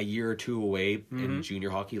a year or two away in junior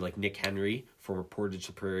hockey, like Nick Henry, former Portage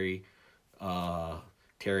la Prairie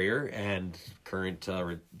Terrier, and current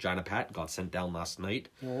Regina Pat, got sent down last night.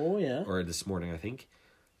 Oh, yeah. Or this morning, I think.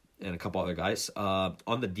 And a couple other guys.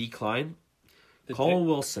 On the decline, Colin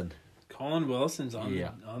Wilson. Colin Wilson's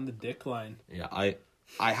on the decline. Yeah,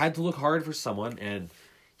 I had to look hard for someone, and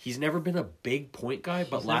he's never been a big point guy,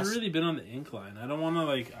 but He's never really been on the incline. I don't want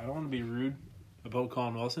to be rude about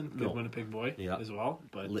Colin Wilson, good Winnipeg boy as well.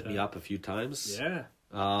 But lit me up a few times.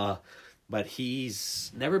 Yeah. But he's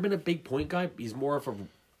never been a big point guy. He's more of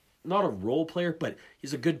not a role player, but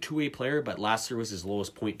he's a good two-way player. But last year was his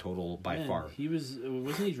lowest point total by far.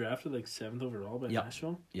 Wasn't he drafted like 7th overall by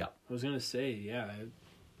Nashville? Yeah. I was gonna say,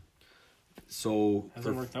 So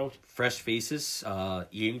hasn't worked out. Fresh faces,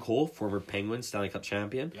 Ian Cole, former Penguins Stanley Cup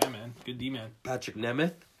champion. Yeah, man, good D man. Patrick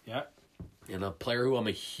Nemeth, Yeah. and a player who I'm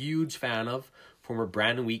a huge fan of, former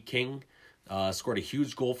Brandon Wheat King. Scored a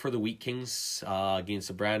huge goal for the Wheat Kings against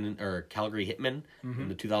the Calgary Hitmen in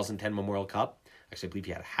the 2010 Memorial Cup. Actually, I believe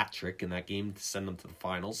he had a hat trick in that game to send them to the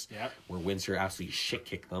finals. Yeah. Where Windsor absolutely shit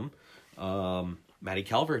kicked them. Matty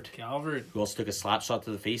Calvert, who also took a slap shot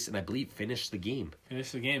to the face and I believe finished the game.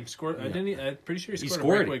 Finished the game. Scored. I'm pretty sure he scored a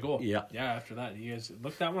scored. breakaway goal. Yeah. Yeah. After that, you guys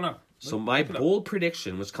look that one up. So my bold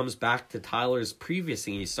prediction, which comes back to Tyler's previous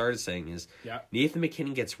thing he started saying, is Nathan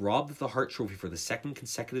McKinnon gets robbed of the Hart Trophy for the second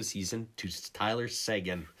consecutive season to Tyler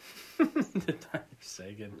Seguin. Tyler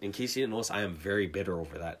Seguin. In case you didn't notice, I am very bitter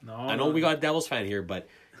over that. No, I know we got a Devils fan here, but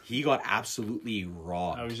he got absolutely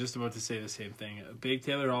robbed. I was just about to say the same thing. A big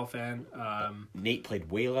Taylor Hall fan. Nate played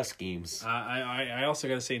way less games. I also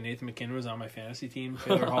got to say Nathan McKinnon was on my fantasy team.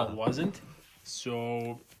 Taylor Hall wasn't.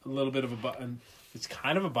 So a little bit of it's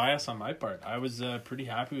kind of a bias on my part. I was pretty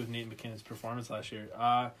happy with Nate McKinnon's performance last year.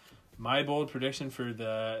 My bold prediction for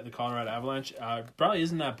the Colorado Avalanche probably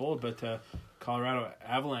isn't that bold, but Colorado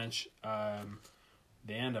Avalanche,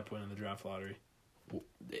 they end up winning the draft lottery.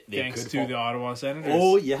 Thanks to the Ottawa Senators.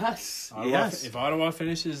 Oh, yes. Yes. If Ottawa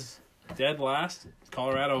finishes dead last,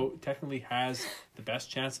 Colorado technically has the best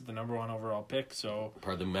chance at the number 1 overall pick. So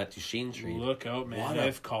part of the Matt Duchene trade. Look out, man. What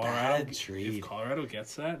if a bad trade. If Colorado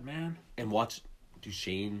gets that, man. And watch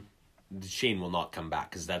Duchene. Duchene will not come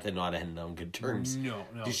back because that did not end on good terms. No.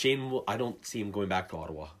 Duchene I don't see him going back to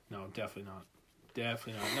Ottawa. No, definitely not.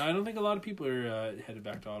 No, I don't think a lot of people are headed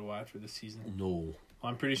back to Ottawa after this season. No.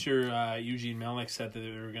 I'm pretty sure Eugene Melnyk said that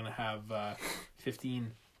they were going to have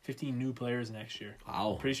 15 new players next year.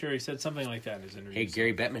 Wow. I'm pretty sure he said something like that in his interview. Hey,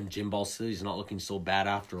 Gary Bettman, Jim Balsilli's not looking so bad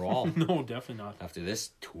after all. No, definitely not. After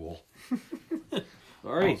this tool.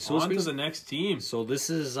 All right, so on to the next team. So this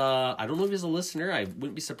is I don't know if he's a listener. I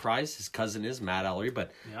wouldn't be surprised. His cousin is Matt Ellery,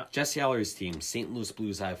 but Jesse Ellery's team, St. Louis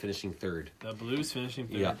Blues, finishing third. The Blues finishing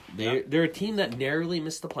third. Yeah, they're a team that narrowly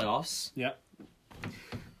missed the playoffs. Yeah.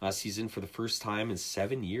 Last season for the first time in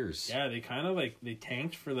 7 years. Yeah, they kind of they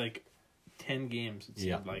tanked for 10 games. It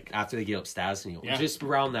seemed like after they gave up Stastny, just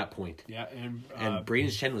around that point. Yeah, and Braden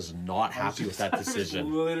Shen was not happy with that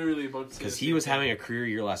decision. Literally about to say because he was having a career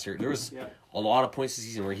year last year. There was a lot of points this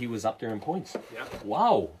season where he was up there in points. Yeah.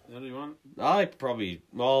 Wow. What do you want? I probably.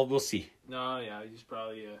 Well, we'll see. No, yeah, he's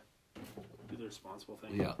probably do the responsible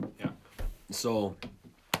thing. Yeah. Yeah. So,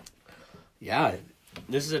 yeah,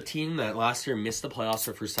 this is a team that last year missed the playoffs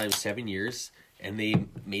for the first time in 7 years. And they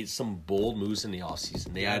made some bold moves in the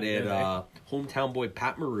offseason. They added hometown boy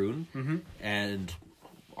Pat Maroon. Mm-hmm. And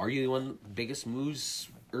arguably one of the biggest moves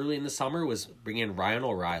early in the summer was bringing in Ryan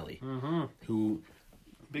O'Reilly, who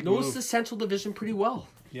knows the Central Division pretty well.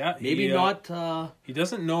 Yeah. Maybe not... he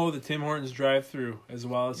doesn't know the Tim Hortons drive-thru as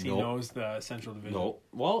well as he knows the Central Division. No.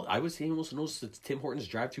 Well, I would say he almost knows the Tim Hortons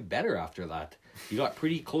drive-thru better after that. He got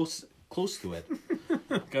pretty close to it.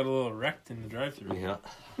 Got a little wrecked in the drive-thru. Yeah.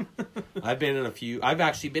 I've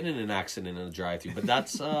actually been in an accident in a drive-thru, but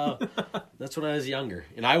that's when I was younger.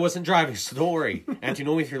 And I wasn't driving, so don't worry.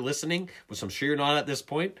 Antonio, if you're listening, which I'm sure you're not at this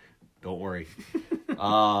point, don't worry.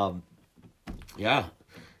 Yeah.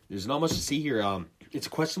 There's not much to see here. It's a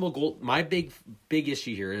questionable goal. My big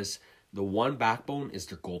issue here is the one backbone is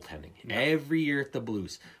their goaltending. Yeah. Every year at the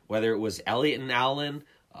Blues, whether it was Elliott and Allen,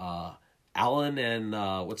 Allen and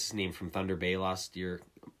what's his name from Thunder Bay last year,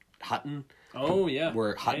 Hutton. Oh yeah,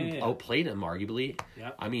 where Hutton outplayed him arguably.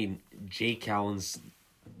 Yeah, I mean Jake Allen's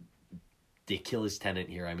the Achilles tendon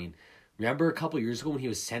here. I mean, remember a couple years ago when he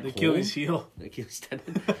was sent home? Achilles heel. Achilles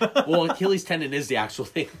tendon. Well, Achilles tendon is the actual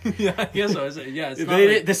thing. Yeah, yes, yeah. It's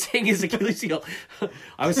not the saying is Achilles heel.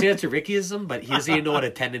 I would say that's a Rickyism, but he doesn't even know what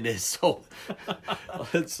a tendon is, so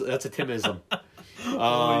that's a Timism.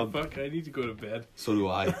 Holy fuck! I need to go to bed. So do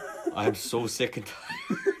I. I'm so sick and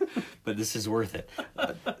tired, but this is worth it.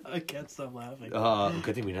 I can't stop laughing.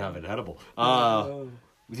 Good thing we didn't have an edible.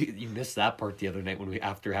 You missed that part the other night when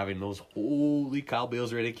after having those holy Kyle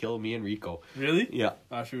Bale's ready to kill me and Rico. Really? Yeah.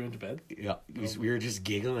 After we went to bed? Yeah. We were just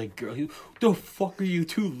giggling like, girl, the fuck are you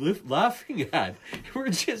two laughing at? We're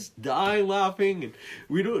just dying laughing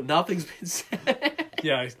and nothing's been said.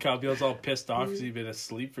 Yeah, Kyle Bale's all pissed off because he'd been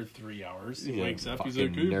asleep for 3 hours. He wakes up, he's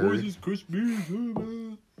like, hey nerd. boys, it's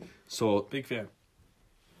Christmas. So, big fan.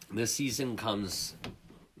 This season comes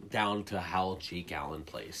down to how Jake Allen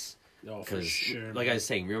plays. Oh, for sure. Like I was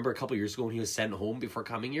saying, remember a couple years ago when he was sent home before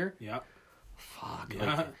coming here? Yeah. Fuck.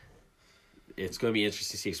 Yeah. Like, it's going to be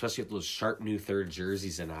interesting to see, especially with those sharp new third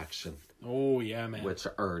jerseys in action. Oh, yeah, man. Which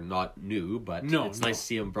are not new, but it's nice to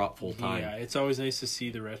see them brought full time. Yeah, it's always nice to see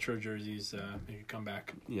the retro jerseys make a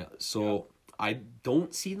comeback. Yeah, so I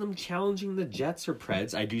don't see them challenging the Jets or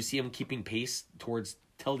Preds. I do see them keeping pace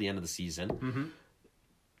till the end of the season,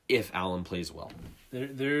 if Allen plays well.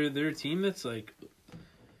 They're a team that's like...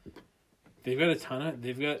 They've got a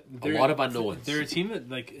lot of unknowns. They're a team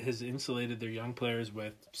that has insulated their young players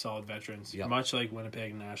with solid veterans, much like Winnipeg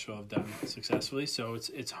and Nashville have done successfully. So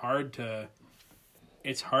it's hard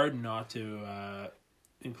not to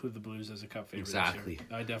include the Blues as a cup favorite. Exactly. This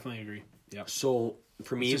year. I definitely agree. Yep. So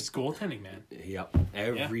for me, it's just goaltending, man. Yep.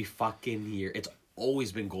 Every fucking year, it's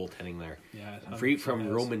always been goaltending there. Yeah. Free from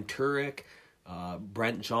Roman Turek,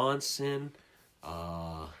 Brent Johnson.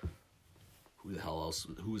 Who the hell else?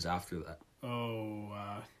 Who was after that? Oh,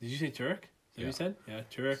 did you say Turek? Is that what you said? Yeah,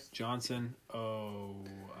 Turek, Johnson.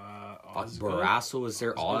 Barrasso was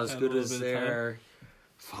there. Osgood is there.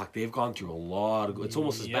 Fuck, they've gone through a lot of... It's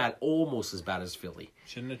almost as bad as Philly.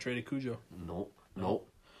 Shouldn't have traded Cujo. No.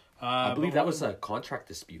 I believe that was a contract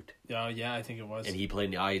dispute. Yeah, I think it was. And he played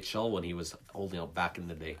in the IHL when he was holding out back in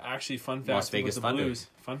the day. Actually, fun fact about the Blues.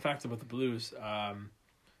 Fun fact about the Blues.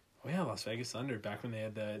 Las Vegas Thunder, back when they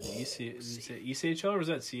had the ECHL or was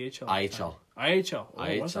that CHL? IHL. IHL. Oh,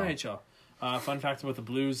 it was IHL. Fun fact about the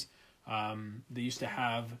Blues, they used to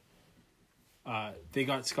have, they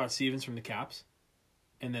got Scott Stevens from the Caps,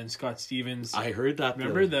 and then Scott Stevens... I heard that.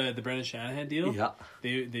 Remember the Brendan Shanahan deal? Yeah.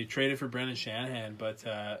 They traded for Brendan Shanahan, but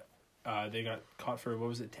they got caught for, what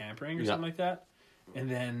was it, tampering or something like that?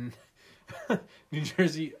 And then New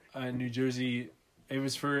Jersey... It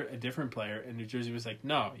was for a different player, and New Jersey was like,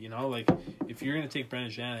 no, if you're going to take Brendan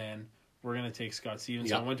Shanahan, we're going to take Scott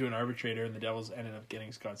Stevens. So I went to an arbitrator, and the Devils ended up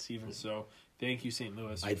getting Scott Stevens. So thank you, St.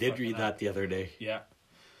 Louis. I did read that the other day. Yeah.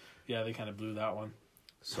 Yeah, they kind of blew that one.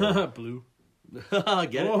 So, blew. Get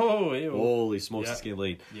it? Whoa, holy smokes, it's getting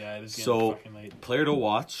late. Yeah, it is getting fucking late. Player to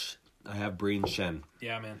watch, I have Braden Shen.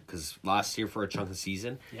 Yeah, man. Because last year for a chunk of the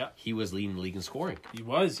season, he was leading the league in scoring. He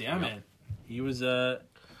was, man. He was a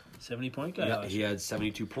 70-point guy last he year. had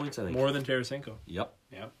 72 points, I think. More than Tarasenko. Yep.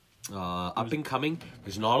 Yep. Up and coming.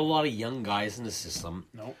 There's not a lot of young guys in the system.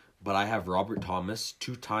 Nope. But I have Robert Thomas,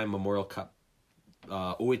 2-time Memorial Cup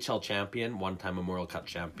OHL champion, 1-time Memorial Cup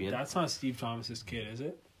champion. That's not Steve Thomas's kid, is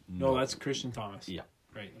it? No, that's Christian Thomas. Yeah.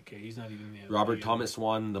 Right, okay, he's not even the Robert Thomas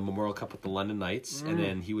won the Memorial Cup with the London Knights, and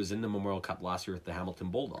then he was in the Memorial Cup last year with the Hamilton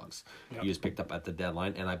Bulldogs. Yep. He was picked up at the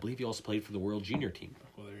deadline, and I believe he also played for the World Junior team.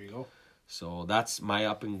 Well, there you go. So that's my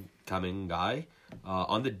up-and-coming guy.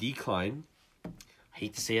 On the decline, I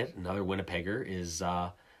hate to say it, another Winnipegger is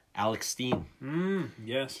Alex Steen.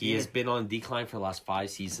 Yes. He has been on decline for the last 5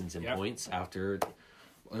 seasons in points after...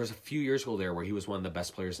 There's a few years ago there where he was one of the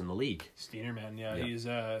best players in the league. Steener, man, he's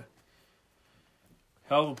a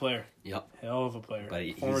hell of a player. Yep. Hell of a player.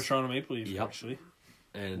 But former Toronto Maple Leaf, actually.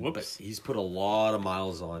 But he's put a lot of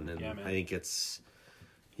miles on, and I think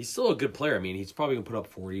he's still a good player. I mean, he's probably going to put up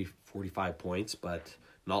 40, 45 points, but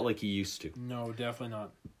not like he used to. No, definitely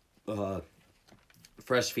not.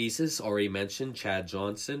 Fresh faces, already mentioned, Chad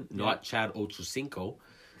Johnson, not Chad Ochocinco.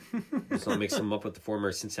 Let's not mix him up with the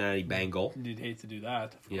former Cincinnati Bengal. You'd hate to do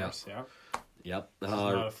that, of course, Yep. This is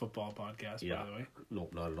not a football podcast, by the way.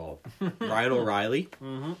 Nope, not at all. Ryan O'Reilly.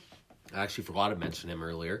 I actually forgot to mention him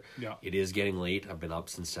earlier. Yeah. It is getting late. I've been up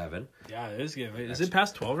since 7. Yeah, it is getting late. Is it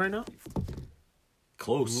past 12 right now?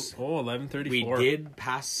 Close. Oh, 11:34. We did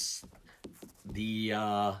pass the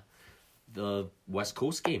West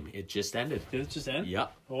Coast game. It just ended. Did it just end? Yeah.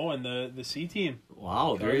 Oh, and the C team.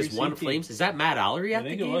 Wow, there is one Flames. Is that Matt Allery at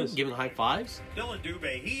the game? Giving high fives? Dylan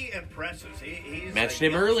Dubé, he impresses. He's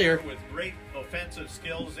mentioned him earlier. With great offensive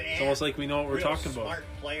skills. And it's almost like we know what we're talking about. Smart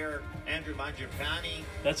player, Andrew Mangiapane.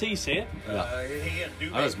 That's how you say it? He and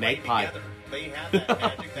Dubé that was Magpie. Together. They have that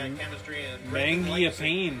magic, that chemistry. And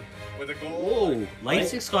Mangiapane. With a goal. Whoa,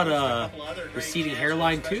 Leipzig's got a receding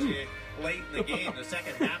hairline too. Late in the game, the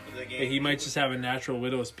second half of the game. He might just have a natural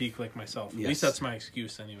widow's peak like myself. At least that's my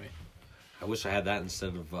excuse anyway. I wish I had that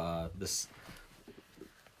instead of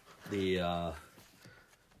the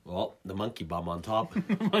monkey bum on top.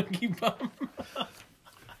 Monkey bum.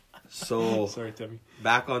 So sorry, Timmy.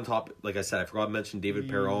 Back on top, like I said, I forgot to mention David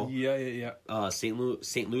Perron. Yeah. St.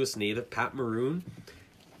 Louis native Pat Maroon,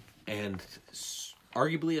 and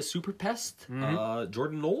arguably a super pest,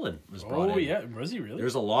 Jordan Nolan was brought in. Oh, yeah. Was he really?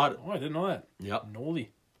 There's a lot. Oh, I didn't know that. Yep.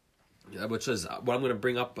 Noli. Yeah, which is what I'm going to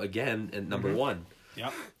bring up again at number 1.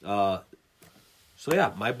 Yeah. So,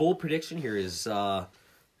 yeah, my bold prediction here is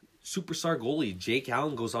superstar goalie Jake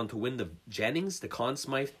Allen goes on to win the Jennings, the Conn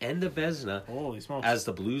Smythe, and the Vezina. Holy smokes. As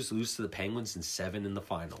the Blues lose to the Penguins in 7 in the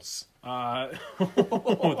finals. I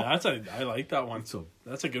like that one. So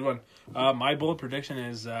that's a good one. My bold prediction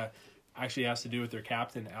is... actually has to do with their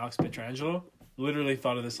captain, Alex Pietrangelo. Literally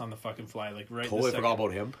thought of this on the fucking fly, like right. Totally forgot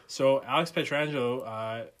about him. So Alex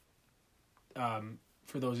Pietrangelo,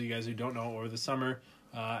 for those of you guys who don't know, over the summer,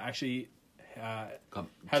 actually had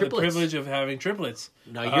the privilege of having triplets.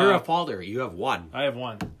 Now you're a father. You have one. I have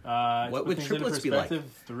one. What would triplets be like?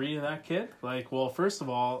 3 of that kid. Like, well, first of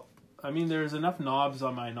all, I mean, there's enough knobs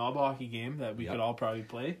on my knob hockey game that we could all probably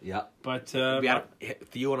play. Yeah. But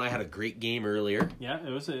Theo and I had a great game earlier. Yeah, it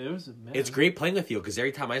was. Man. It's great playing with Theo because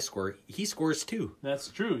every time I score, he scores too. That's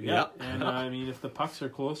true. Yeah. And I mean, if the pucks are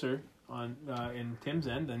closer on in Tim's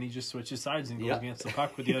end, then he just switches sides and goes against the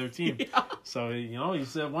puck with the other team. So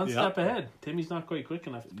he's one step ahead. Timmy's not quite quick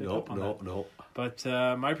enough to pick up on that. No. But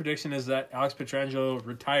my prediction is that Alex Pietrangelo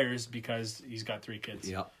retires because he's got 3 kids.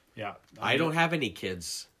 Yeah. I don't have any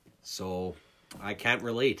kids. So, I can't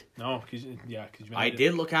relate. No, I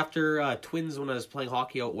did look after twins when I was playing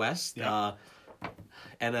hockey out west, and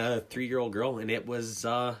a 3-year-old girl, and it was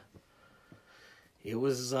well,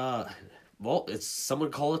 it's some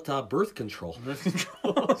would call it birth control. Birth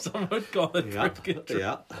control. Some would call it birth control.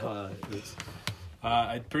 Yeah.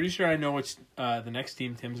 I'm pretty sure I know which the next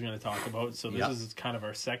team Tim's going to talk about. So this is kind of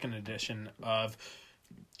our second edition of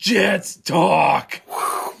Jets Talk.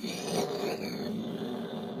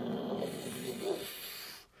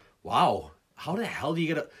 Wow. How the hell do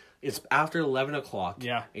you get it's after 11 o'clock.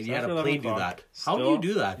 Yeah. And you had to play do that. How do you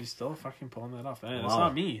do that? You're still fucking pulling that off. Man, it's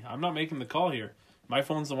not me. I'm not making the call here. My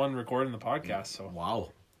phone's the one recording the podcast, so.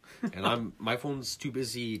 Wow. And my phone's too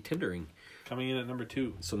busy Tindering. Coming in at number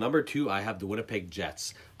 2. So number 2, I have the Winnipeg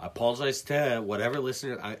Jets. I apologize to whatever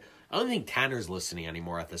listener. I don't think Tanner's listening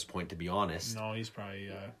anymore at this point, to be honest. No, he's probably...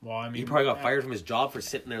 he probably got fired from his job for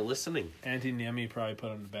sitting there listening. Auntie Nemi probably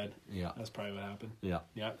put him to bed. Yeah. That's probably what happened. Yeah.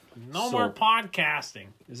 No more podcasting.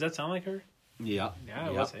 Does that sound like her? Yeah. Yeah,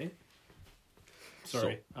 it was, hey?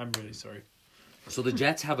 Sorry. I'm really sorry. So the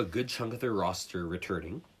Jets have a good chunk of their roster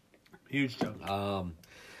returning. Huge chunk.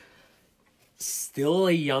 Still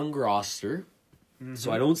a young roster.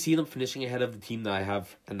 So I don't see them finishing ahead of the team that I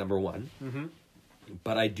have at number one.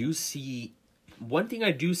 But I do see... One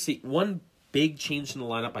big change in the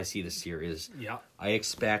lineup I see this year is... Yeah.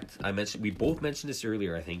 We both mentioned this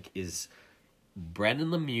earlier, I think, is Brendan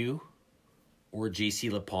Lemieux or J.C.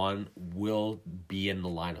 Lepon will be in the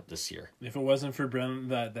lineup this year. If it wasn't for Brennan,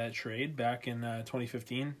 that trade back in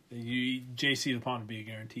 2015, J.C. Lepon would be a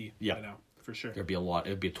guarantee right now, for sure. It would be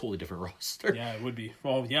a totally different roster. Yeah, it would be.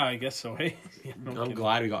 Well, yeah, I guess so. Hey, I'm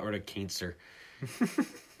glad we got rid of Kainzer.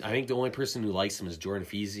 I think the only person who likes him is Jordan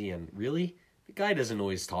Feasy, and really, the guy doesn't know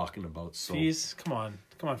what he's talking about. So. Fees, come on,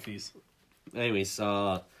 Fees. Anyways,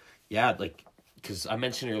 because I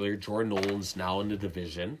mentioned earlier, Jordan Nolan's now in the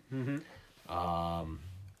division. I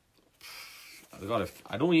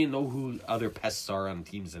don't even know who other pests are on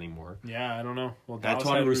teams anymore. Yeah, I don't know. Well,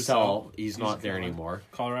 Antoine Roussel, he's not there anymore.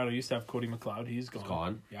 Colorado used to have Cody McLeod. He's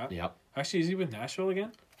gone. Yeah. Yep. Actually, is he with Nashville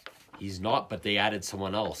again? He's not, but they added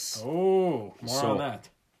someone else. Oh, more on that.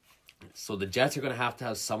 So the Jets are going to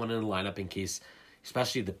have someone in the lineup in case,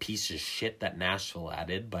 especially the piece of shit that Nashville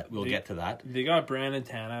added, but we'll get to that. They got Brandon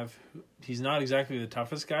Tanev. He's not exactly the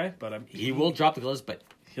toughest guy, but he will drop the gloves, but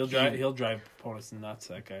he'll drive opponents nuts,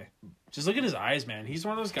 that guy. Just look at his eyes, man. He's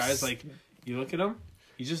one of those guys, like, you look at him,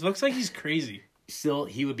 he just looks like he's crazy. Still,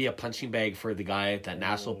 he would be a punching bag for the guy that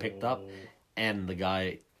Nashville picked up and the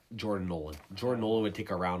guy, Jordan Nolan. Jordan Nolan would take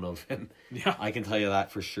a round of him. Yeah. I can tell you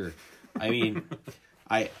that for sure. I mean,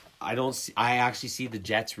 I actually see the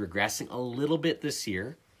Jets regressing a little bit this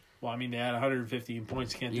year. Well, I mean, they had 115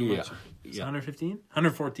 points. Can't do much. Is it 115?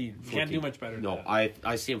 114. Can't do much better than that.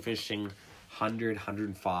 I see them finishing 100,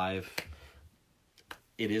 105.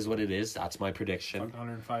 It is what it is. That's my prediction.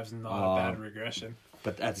 105 is not a bad regression.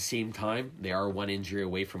 But at the same time, they are one injury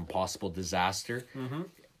away from possible disaster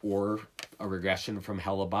or a regression from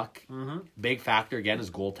Hellebuck. Big factor, again,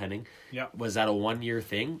 is goaltending. Yeah. Was that a one-year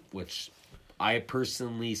thing, which I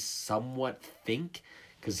personally somewhat think,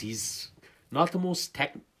 because he's not the most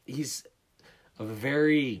he's a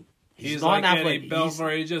very... He's not like Eddie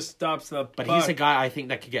Belfour, he just stops the puck. But he's a guy I think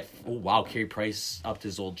that could get... Oh, wow, Carey Price upped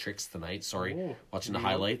his old tricks tonight. Sorry, watching the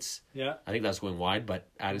highlights. Yeah. I think that's going wide, but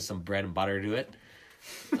adding some bread and butter to it.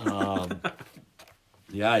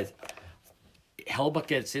 Yeah. Hellebuck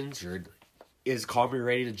gets injured. Is Comrie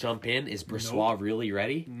ready to jump in? Is Brossoit really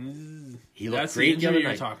ready? He looked That's great the injury other you're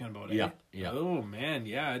night. talking about, Yeah, yeah. Oh, man,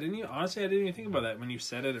 yeah. I didn't even think about that. When you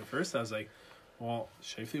said it at first, I was like, well,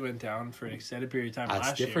 Scheifele went down for an extended period of time That's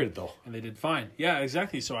last year. different, though. And they did fine. Yeah,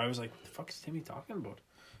 exactly. So I was like, what the fuck is Timmy talking about?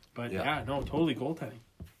 But yeah no, totally goaltending.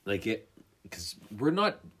 Because we're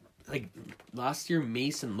not, last year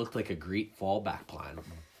Mason looked like a great fallback plan,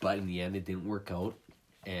 but in the end it didn't work out,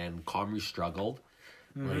 and Comrie struggled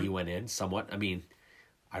when he went in somewhat. I mean,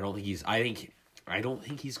 I don't think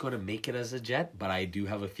he's going to make it as a Jet, but I do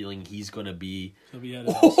have a feeling he's going to be... He'll be at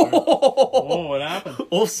oh, what happened?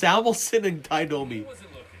 Oh, Samuelson and Ty Domi.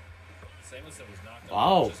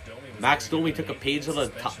 Wow. Max Domi took a page of the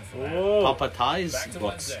Papa Ty's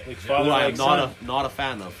books, who I'm not a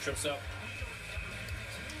fan of. Trips up.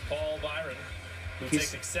 Paul Byron, who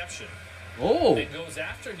takes exception. Oh. And goes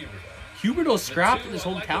after Huberdeau. Huberdeau scrapped in his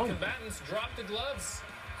hometown. Combatants dropped the gloves.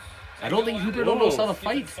 I don't think Huberdeau knows how to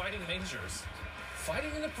fight. Fighting majors.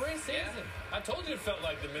 Fighting in the preseason. Yeah. I told you it felt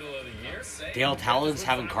like the middle of the year. Dale Talon's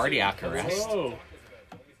having cardiac arrest. Oh.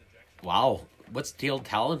 Wow. What's Dale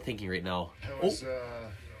Talon thinking right now? It was a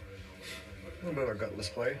little bit of a gutless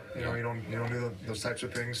play. You don't do those types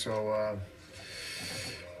of things. So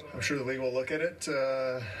I'm sure the league will look at it,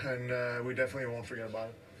 and we definitely won't forget about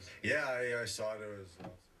it. Yeah, I saw it. It was.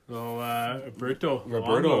 So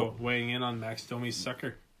Roberto weighing in on Max Domi's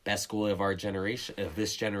sucker. Best goalie of our generation, of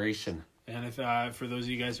this generation. And if for those of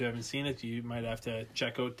you guys who haven't seen it, you might have to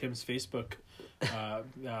check out Tim's Facebook.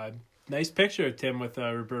 Nice picture of Tim with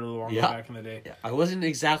Roberto Luongo back in the day. Yeah, I wasn't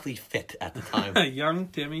exactly fit at the time. Young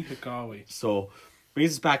Timmy Hikawi. So,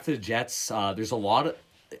 brings us back to the Jets. There's a lot of,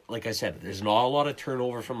 like I said, there's not a lot of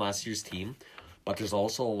turnover from last year's team, but there's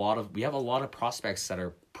also we have a lot of prospects that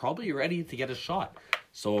are probably ready to get a shot.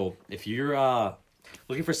 So, if you're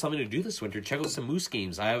looking for something to do this winter, check out some Moose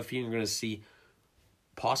games. I have a feeling you're going to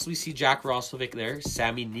possibly see Jack Roslovic there,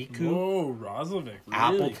 Sami Niku. Whoa, Roslovic. Really?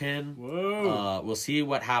 Appleton. Whoa. We'll see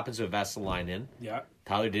what happens with Vesalainen. Yeah.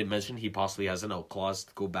 Tyler did mention he possibly has an out clause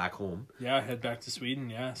to go back home. Yeah, head back to Sweden,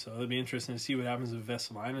 yeah. So it'll be interesting to see what happens with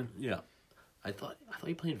Vesalainen. Yeah. I thought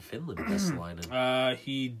he played in Finland, Vesalainen.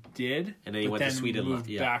 He did. And then he went to Sweden.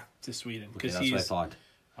 Moved back to Sweden. Okay, that's what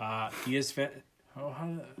I thought. He is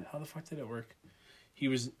How the fuck did it work?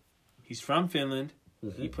 He's from Finland.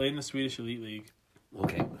 Mm-hmm. He played in the Swedish Elite League.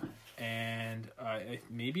 Okay. And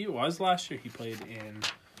maybe it was last year he played in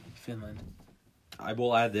Finland. I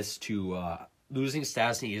will add this to losing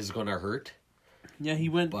Stastny is going to hurt. Yeah, he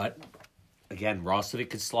went. But again, Rostovic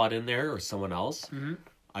could slot in there or someone else. Mm-hmm.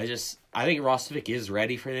 I think Rostovic is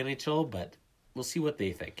ready for the NHL, but we'll see what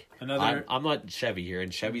they think. I'm not Chevy here,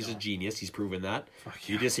 and Chevy's a genius. He's proven that. If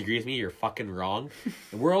you disagree with me, you're fucking wrong.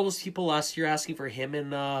 And were all those people last year asking for him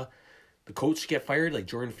and the coach to get fired, like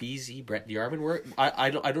Jordan Feasy, Brett Yarman?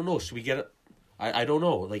 I don't know. Should we get it? I don't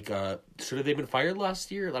know. Like, should have they been fired last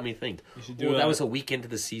year? Let me think. That was a week into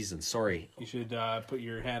the season. Sorry. You should put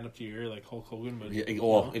your hand up to your ear like Hulk Hogan would. Yeah,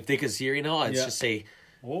 well, if they could see right now, I'd just say,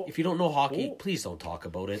 if you don't know hockey, please don't talk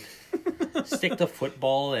about it. Stick to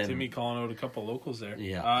football. And Timmy calling out a couple locals there.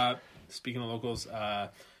 Yeah. Speaking of locals,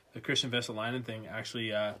 the Christian Vesalainen thing,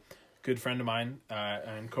 actually, good friend of mine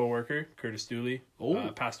and coworker, Curtis Dooley,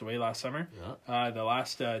 passed away last summer. Yeah. The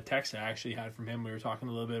last text I actually had from him, we were talking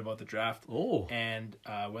a little bit about the draft. And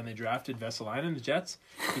when they drafted Vesalainen, the Jets,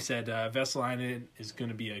 he said Vesalainen is going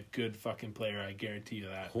to be a good fucking player. I guarantee you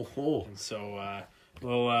that. And so,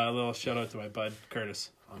 little shout out to my bud Curtis.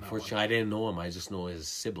 Unfortunately, I didn't know him. I just know his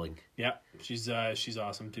sibling. Yeah, she's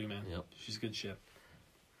awesome too, man. Yep. She's good shit.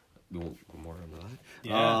 More on that.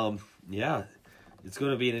 Yeah. Yeah. It's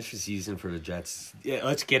going to be an interesting season for the Jets. Yeah,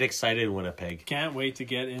 let's get excited in Winnipeg. Can't wait to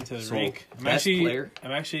get into the rink. I'm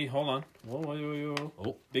actually. Hold on. Whoa.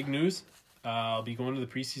 Oh, big news! I'll be going to the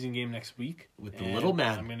preseason game next week with the little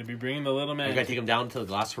man. I'm going to be bringing the little man. You're going to take him down to the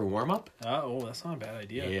glass for a warm up. That's not a bad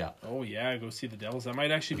idea. Yeah. Oh yeah, go see the Devils. That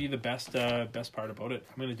might actually be the best part about it.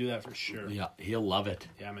 I'm going to do that for sure. Yeah, he'll love it.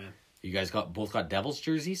 Yeah, man. You guys both got Devils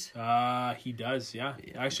jerseys? He does, yeah.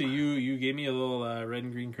 Actually, you gave me a little red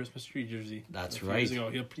and green Christmas tree jersey. That's right. Years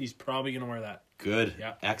ago. He's probably going to wear that. Good.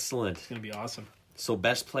 Yeah. Excellent. It's going to be awesome. So,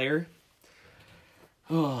 best player?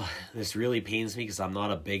 Oh, this really pains me because I'm not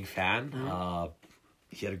a big fan. Mm-hmm.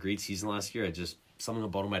 He had a great season last year. Something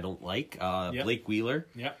about him I don't like. Yep. Blake Wheeler.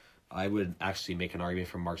 Yeah. I would actually make an argument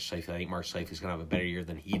for Mark Scheifele. I think Mark Scheifele is going to have a better year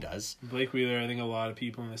than he does. Blake Wheeler, I think a lot of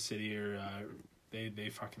people in the city are... They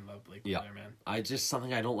fucking love Blake Wheeler, man.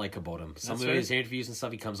 Something I don't like about him. Some of right. his interviews and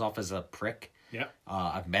stuff, he comes off as a prick. Yeah.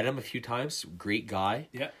 I've met him a few times. Great guy.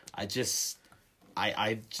 Yeah. I just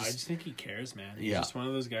think he cares, man. He's just one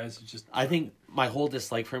of those guys who just... I think my whole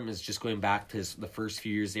dislike for him is just going back to the first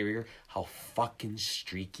few years they were here, how fucking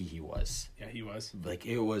streaky he was. Yeah, he was. Like,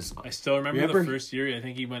 it was... I still remember the first year. I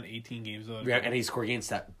think he went 18 games. And he scored against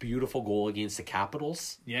that beautiful goal against the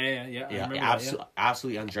Capitals. Yeah.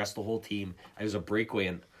 Absolutely undressed the whole team. It was a breakaway,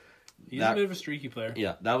 and he's a bit of a streaky player.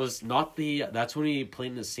 Yeah, that was not the... That's when he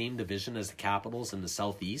played in the same division as the Capitals in the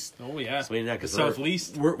Southeast. Oh, yeah. Explain that, the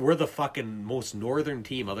Southeast. We're the fucking most northern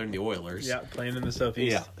team other than the Oilers. Yeah, playing in the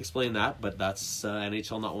Southeast. Yeah, explain that, but that's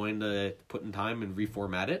NHL not wanting to put in time and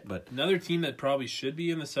reformat it. But another team that probably should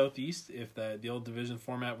be in the Southeast if the old division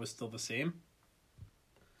format was still the same.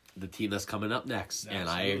 The team that's coming up next, Absolutely. And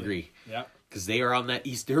I agree. Yeah. Because they are on that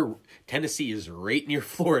east. Tennessee is right near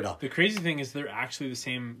Florida. The crazy thing is they're actually the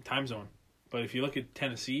same time zone. But if you look at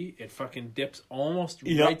Tennessee, it fucking dips almost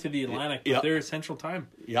right to the Atlantic. But they're Central Time.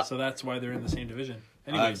 Yeah. So that's why they're in the same division.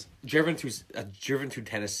 Anyways. Driven through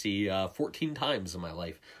Tennessee 14 times in my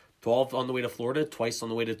life. 12 on the way to Florida, twice on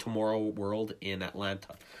the way to Tomorrow World in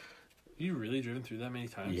Atlanta. You really driven through that many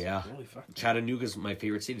times? Yeah. Holy fuck. Chattanooga's my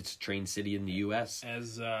favorite city. It's a train city in the U.S.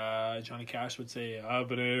 As Johnny Cash would say, I've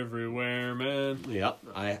been everywhere, man. Yep.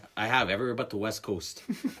 I have everywhere but the West Coast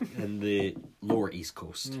and the lower East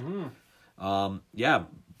Coast. Mm-hmm.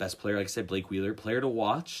 Best player, like I said, Blake Wheeler. Player to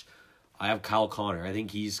watch, I have Kyle Connor. I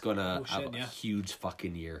think he's going to have a huge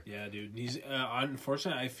fucking year. Yeah, dude. He's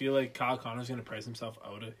unfortunately, I feel like Kyle Connor's going to price himself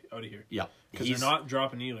out of here. Yeah. Because they're not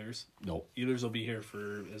dropping Ehlers. No. Ehlers will be here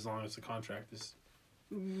for as long as the contract is.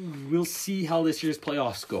 We'll see how this year's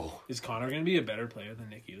playoffs go. Is Connor going to be a better player than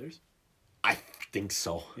Nick Ehlers? I think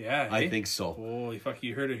so. Yeah, I think so. Holy fuck,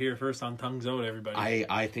 you heard it here first on Tongues Out, everybody.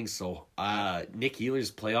 I think so. Nick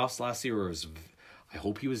Ehlers' playoffs last year was... I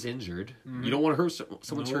hope he was injured. Mm-hmm. You don't want to hurt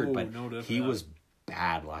someone's hurt, but he was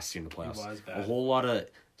bad last year in the playoffs. He was bad. A whole lot of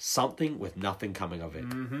something with nothing coming of it.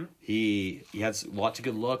 Mm-hmm. He had lots of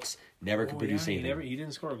good looks, never could produce anything. He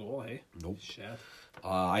didn't score a goal, hey? Nope. Shit.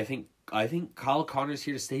 I think Kyle Connor's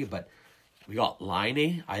here to stay, but we got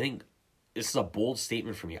Laine. I think this is a bold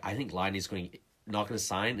statement from me. I think Laine's not going to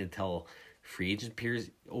sign until free agent period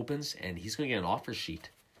opens, and he's going to get an offer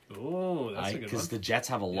sheet. Oh, that's a good one. Because the Jets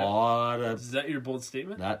have a lot of... Is that your bold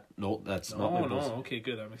statement? That's not my bold. Okay,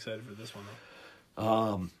 good. I'm excited for this one,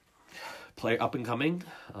 though. Player up and coming,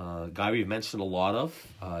 guy we've mentioned a lot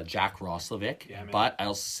of, Jack Roslovic. Yeah, man. But I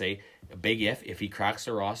also say a big if he cracks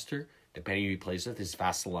the roster, depending who he plays with, is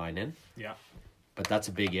fast to line in. Yeah. But that's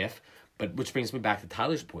a big if. But which brings me back to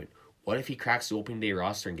Tyler's point. What if he cracks the opening day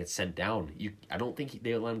roster and gets sent down? I don't think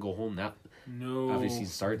they'll let him go home now. No. Obviously, he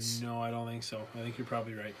starts. No, I don't think so. I think you're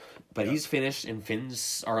probably right. But he's Finnish, and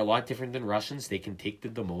Finns are a lot different than Russians. They can take the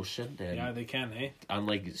demotion. And Yeah, they can, eh?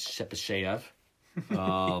 unlike Shepasheyev,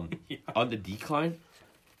 on the decline,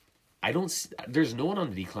 there's no one on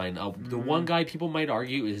the decline. The one guy people might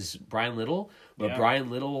argue is Brian Little, but Yeah. Brian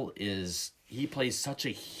Little he plays such a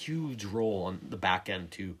huge role on the back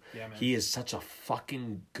end too. Yeah, man. He is such a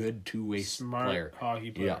fucking good two-way Smart player.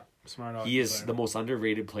 hockey player. Yeah. Smart hockey He is player. the most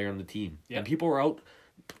underrated player on the team. Yeah. And people were out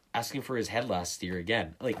asking for his head last year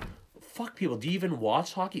again. Like, fuck people. Do you even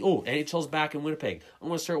watch hockey? Oh, NHL's back in Winnipeg. I'm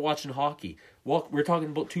going to start watching hockey. Well, we're talking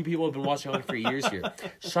about two people who have been watching hockey for years here.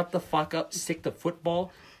 Shut the fuck up, stick to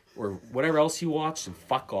football or whatever else you watch and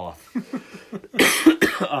fuck off.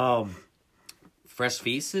 Fresh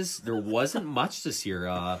faces. There wasn't much this year.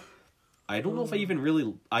 I don't know if I even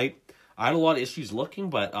really... I had a lot of issues looking,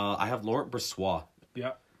 but I have Laurent Brossoit.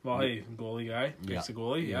 Yeah. Well, hey, goalie guy. Yeah. Picks a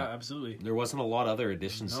goalie. Yeah, Yeah. absolutely. There wasn't a lot of other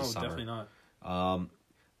additions No, this summer. definitely not.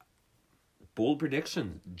 Bold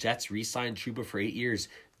prediction: Jets re-signed Trouba for 8 years.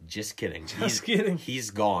 Just kidding. Just kidding. He's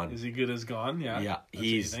gone. Is he good as gone? Yeah. Yeah, That's what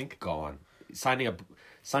he's you think? gone.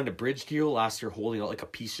 Signed a bridge deal last year, holding out like a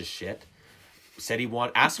piece of shit. Said he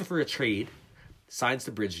asked for a trade. Signs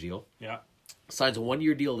the bridge deal. Yeah. Signs a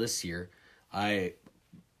 1-year deal this year.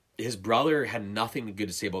 His brother had nothing good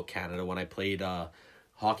to say about Canada when I played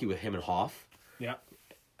hockey with him and Hoff. Yeah.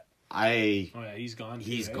 Oh yeah, he's gone. too,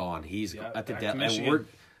 He's eh? gone. He's Yeah, at the back to deadline. Michigan.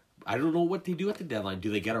 I don't know what they do at the deadline.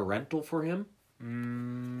 Do they get a rental for him,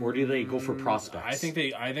 or do they go for prospects? I think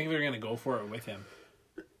they're gonna go for it with him.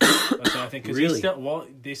 That's what I think. 'Cause Really?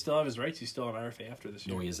 they still have his rights. He's still an RFA after this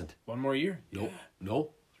year. No, he isn't. One more year. No, Yeah.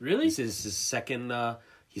 no. Really? This is his second.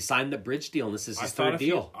 He signed the bridge deal, and this is his third if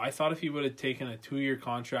deal. I thought if he would have taken a 2-year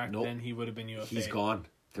contract, Nope. then he would have been UFA. He's gone.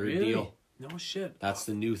 Third Really? deal. No shit. That's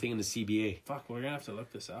the new thing in the CBA. Fuck. We're gonna have to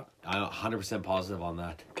look this up. I'm 100% positive on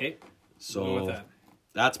that. Okay. So Go with that.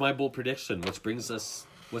 that's my bold prediction, which brings us.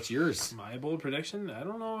 What's yours? My bold prediction. I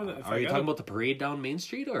don't know. If Are you talking about the parade down Main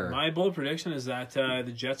Street, or My bold prediction is that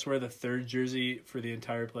the Jets wear the third jersey for the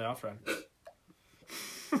entire playoff run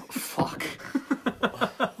fuck?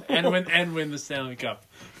 and win the Stanley Cup.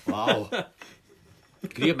 Wow.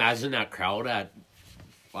 Can you imagine that crowd at?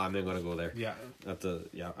 Well, I'm not gonna go there. Yeah.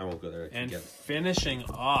 I won't go there. And finishing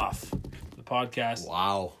off the podcast.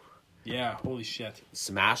 Wow. Yeah. Holy shit.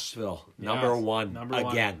 Smashville, Yeah, number one number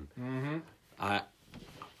one. again. Mm-hmm.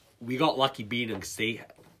 We got lucky beating because they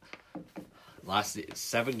last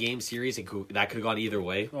 7-game series. That could have gone either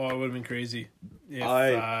way. Oh, it would have been crazy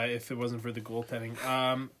if it wasn't for the goaltending.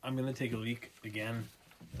 I'm gonna take a leak again.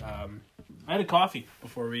 I had a coffee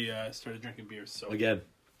before we started drinking beers. So Again,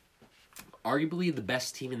 arguably the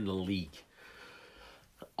best team in the league.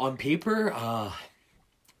 On paper,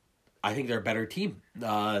 I think they're a better team. They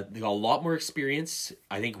got a lot more experience.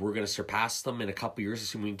 I think we're going to surpass them in a couple years,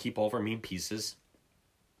 assuming we can keep all of our main pieces.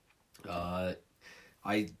 I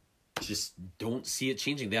just don't see it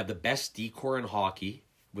changing. They have the best decor in hockey,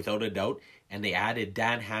 without a doubt, and they added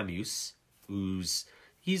Dan Hamhuis,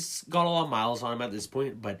 he's got a lot of miles on him at this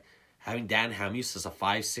point, but having Dan Hamhuis as a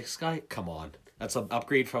 5'6" guy, come on. That's an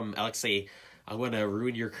upgrade from Alexei, I'm going to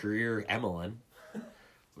ruin your career, Emelin.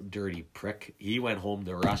 Dirty prick. He went home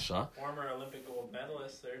to Russia. former Olympic gold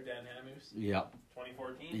medalist there, Dan Hamhuis, Yep.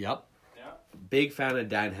 2014. Yep. Yeah. Big fan of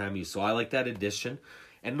Dan Hamhuis, so I like that addition.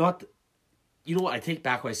 And not... You know what? I take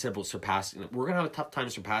back what I said about surpassing. We're going to have a tough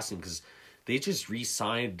time surpassing because they just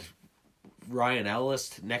re-signed Ryan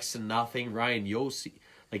Ellis next to nothing. Ryan Yossi.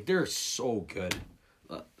 Like, they're so good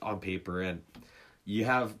on paper. And you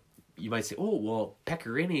might say, oh, well,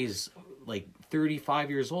 Pecorini's like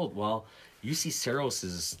 35 years old. Well, UC Saros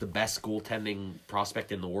is the best goaltending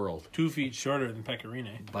prospect in the world. 2 feet shorter than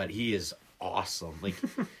Pecorine. But he is awesome. Like,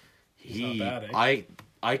 not bad, eh?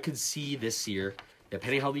 I could see this year,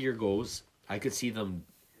 depending how the year goes, I could see them.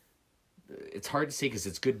 It's hard to say because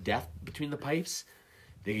it's good depth between the pipes.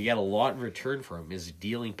 They could get a lot in return for him. Is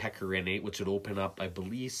dealing Pecorine, which would open up, I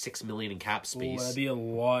believe, $6 million in cap Oh, space, that'd be a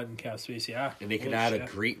lot in cap space, yeah. and they could Holy add shit. a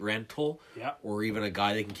great rental, Yeah. or even a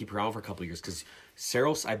guy they can keep around for a couple of years. Because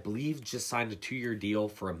Saros, I believe, just signed a 2-year deal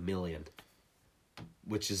for $1 million,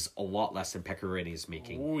 which is a lot less than Pecorine is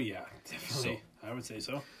making. Oh, yeah, definitely. I would say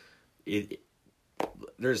so.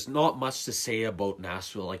 There's not much to say about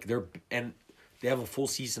Nashville. Like they have a full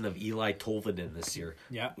season of Eli Tolvanen this year.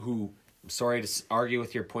 Yeah. Who, I'm sorry to argue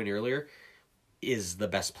with your point earlier, is the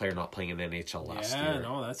best player not playing in NHL last year. Yeah,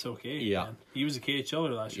 no, that's okay. Yeah. Man. He was a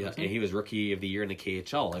KHLer last year. Yeah, wasn't and he was rookie of the year in the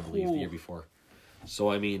KHL, I believe, the year before.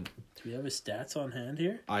 So, I mean, Do we have his stats on hand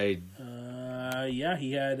here? I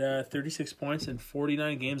He had 36 points in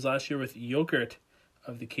 49 games last year with Jokert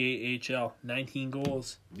of the KHL. 19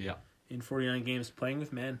 goals in 49 games playing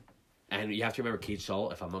with men. And you have to remember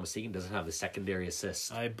KHL, if I'm not mistaken, doesn't have the secondary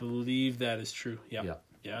assist. I believe that is true. Yeah.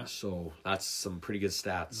 Yeah. So that's some pretty good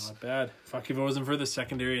stats. Not bad. Fuck, if it wasn't for the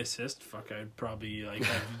secondary assist, I'd probably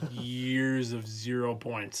have years of 0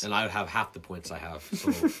 points. And I would have half the points I have.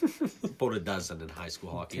 So about a dozen in high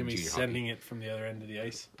school hockey and Timmy's junior sending it from the other end of the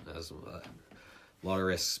ice. hockey. That's a lot of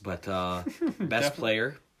risks. But best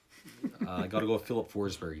player, I got to go with Philip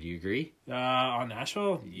Forsberg. Do you agree? On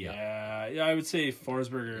Nashville? Yeah. Yeah, I would say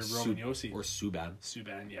Forsberg or Roman Josi. Or Subban.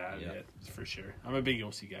 Subban, yeah, for sure. I'm a big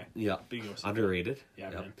Josi guy. Yeah. Big Josi. Underrated.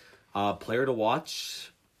 Yeah, man. Player to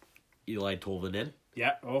watch, Eli Tolvanen.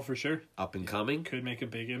 Yeah, for sure. Up and coming, Could make a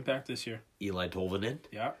big impact this year. Eli Tolvanen.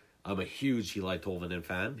 Yeah, I'm a huge Eli Tolvanen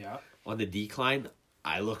fan. yeah. On the decline,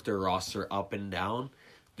 I looked their roster up and down.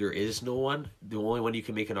 There is no one. The only one you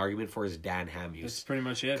can make an argument for is Dan That's Hamhuis. pretty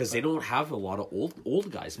much it. Because they don't have a lot of old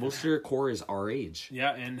guys. Most of their core is our age.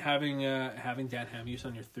 Yeah, and having Dan Hamhuis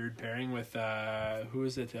on your third pairing with who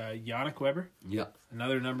is it? Yannick Weber. Yeah,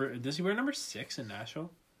 Another number. Does he wear number 6 in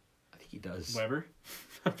Nashville? I think he does. Weber.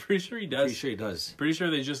 I'm pretty sure he does. Pretty sure he does. Pretty sure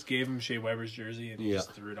they just gave him Shea Weber's jersey and he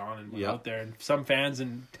just threw it on and went out there. And some fans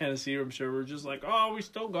in Tennessee, I'm sure, were just like, "Oh, we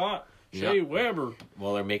still got Shea Weber."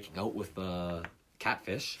 Well, they're making out with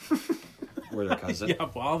Catfish. We're their cousin. Yeah,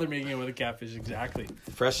 while they're making it with a catfish, exactly.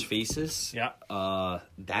 Fresh faces. Yeah.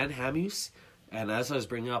 Dan Hamhuis. And as I was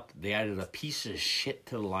bringing up, they added a piece of shit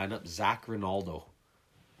to the lineup, Zach Ronaldo.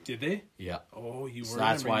 Did they? Yeah. Oh, you were. So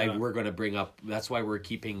that's why we're going to bring up. That's why we're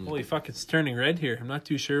keeping. Holy fuck! It's turning red here. I'm not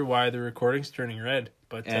too sure why the recording's turning red,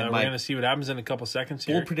 but we're gonna see what happens in a couple seconds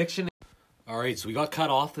here. Bold prediction. All right, so we got cut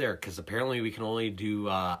off there because apparently we can only do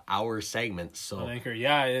hour segments. So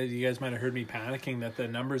Yeah, you guys might have heard me panicking that the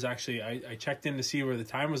numbers actually. I checked in to see where the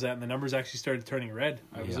time was at, and the numbers actually started turning red.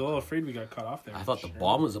 I was a little afraid we got cut off there. I thought the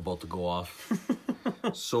bomb was about to go off.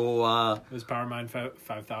 So this Powermind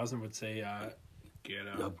 5000 would say, "Get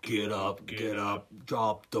up, get up,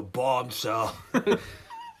 drop the bombshell."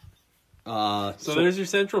 So there's your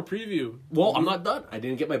central preview. Well, I'm not done. I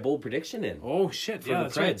didn't get my bold prediction in. Oh shit! For Yeah, the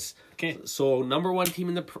that's Preds. right. Okay. So number one team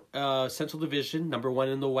in the Central Division, number one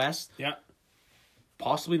in the West, Yeah.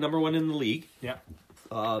 possibly number one in the league. Yeah.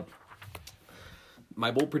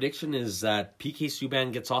 My bold prediction is that PK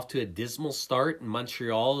Subban gets off to a dismal start, and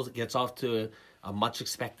Montreal gets off to a much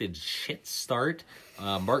expected shit start.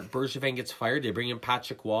 Mark Bergevin gets fired. They bring in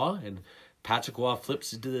Patrick Waugh, and Patrick Waugh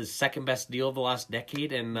flips into the second best deal of the last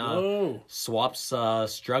decade and swaps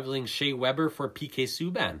struggling Shea Weber for PK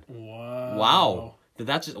Subban. Wow. Did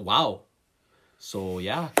that just... Wow. So,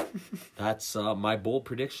 yeah. That's my bold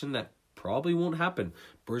prediction that probably won't happen.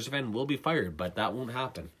 Bergevin will be fired, but that won't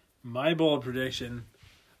happen. My bold prediction...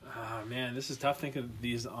 man, this is tough thinking of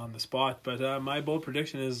these on the spot, but my bold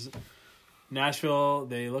prediction is... Nashville,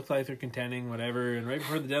 they look like they're contending, whatever. And right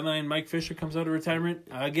before the deadline, Mike Fisher comes out of retirement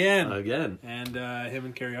again. And him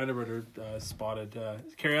and Carrie Underwood are spotted.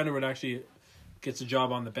 Carrie Underwood actually gets a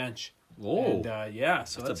job on the bench. Oh. And,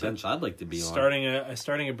 so that's a bench I'd like to be on.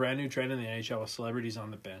 Starting a brand new trend in the NHL with celebrities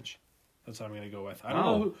on the bench. That's what I'm going to go with. I don't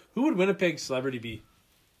know who would Winnipeg's celebrity be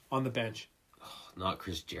on the bench. Not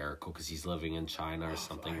Chris Jericho because he's living in China or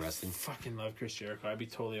something wrestling. I fucking love Chris Jericho. I'd be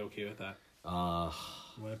totally okay with that.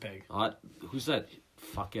 Winnipeg. Who's that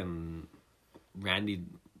fucking Randy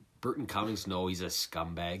Burton Cummings? No, he's a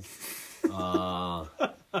scumbag.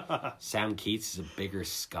 Sam Keats is a bigger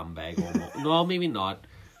scumbag. Almost. No, maybe not.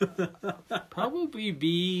 Probably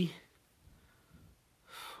be...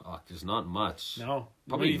 there's not much. No.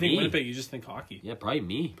 Probably when you think me. Winnipeg, you just think hockey. Yeah, probably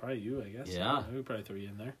me. Probably you, I guess. Yeah. We would probably throw you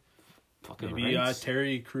in there. Fucking Maybe Reds.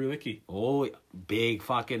 Terry Krulicki. Oh, big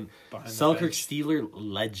fucking Behind the Selkirk bench. Steeler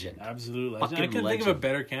legend. Absolute legend. Fucking I couldn't think of a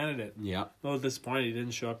better candidate. Yeah. A little disappointed he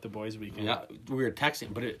didn't show up to boys' weekend. Yeah, we were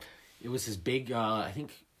texting, but it was his big, I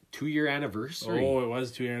think, 2-year anniversary. Oh, it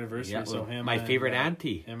was 2-year anniversary. Yeah, so him, my and, favorite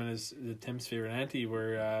auntie. Him and Tim's favorite auntie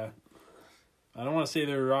were. I don't want to say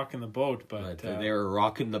they were rocking the boat, but they were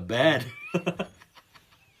rocking the bed.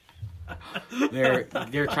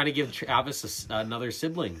 They're trying to give Travis another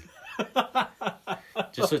sibling.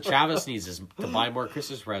 Just what Travis needs is to buy more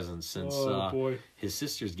Christmas presents since his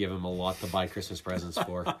sisters give him a lot to buy Christmas presents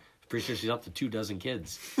for. Pretty sure she's up to 24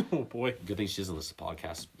 kids. Oh boy! Good thing she doesn't listen to the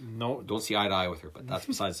podcast. No, don't see eye to eye with her, but that's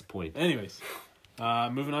besides the point. Anyways,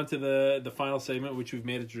 moving on to the final segment, which we've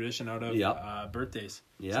made a tradition out of. Birthdays.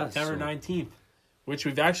 Yeah. September 19th. which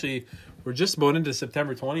we're just about into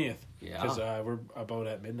September 20th. Yeah. Because we're about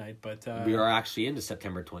at midnight, but... we are actually into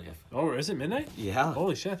September 20th. Oh, is it midnight? Yeah.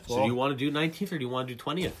 Holy shit. So do you want to do 19th or do you want to do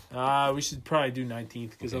 20th? We should probably do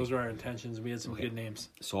 19th, because those were our intentions. We had some good names.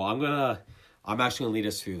 So I'm actually going to lead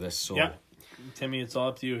us through this. So Yeah. Timmy, it's all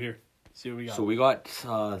up to you here. See what we got. So we got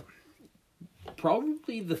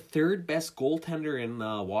probably the third best goaltender in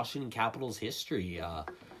Washington Capitals history.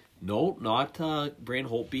 No, not Brian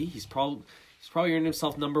Holtby. He's probably earned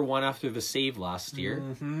himself number one after the save last year.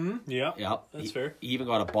 Mm-hmm. Yeah. Yeah, That's fair. He even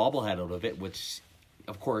got a bobblehead out of it, which,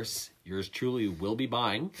 of course, yours truly will be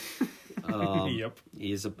buying. Yep.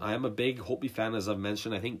 I am a big Holtby fan, as I've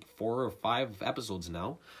mentioned, I think 4 or 5 episodes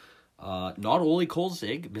now. Not Ole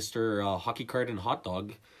Kolzig, Mr. Hockey Card and Hot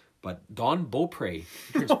Dog, but Don Beaupre.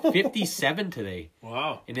 He turns 57 today.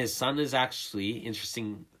 Wow. And his son is actually,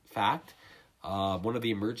 interesting fact, one of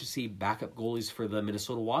the emergency backup goalies for the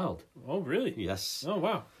Minnesota Wild. Oh, really? Yes. Oh,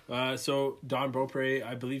 wow. So Don Beaupre,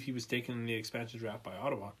 I believe he was taken in the expansion draft by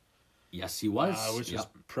Ottawa. Yes, he was. Which was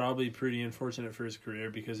probably pretty unfortunate for his career,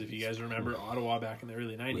 because if you guys remember, Ottawa back in the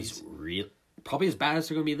early 90s. Was probably as bad as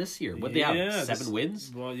they're going to be this year. What they have? 7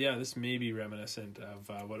 wins? Well, yeah, this may be reminiscent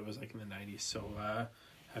of what it was like in the 90s. So,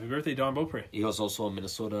 happy birthday, Don Beaupre. He was also a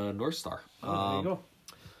Minnesota North Star. Oh, there you go.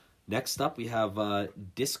 Next up, we have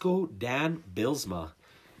Disco Dan Bilsma,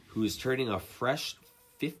 who is turning a fresh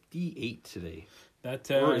 58 today. I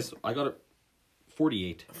got it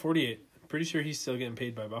 48. 48. Pretty sure he's still getting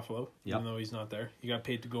paid by Buffalo, Yep. even though he's not there. He got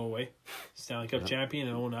paid to go away. Stanley Cup champion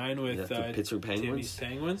in 2009 with the Pittsburgh Penguins. Timmy's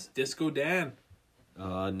Penguins. Disco Dan.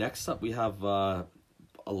 Next up, we have a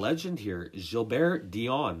legend here, Gilbert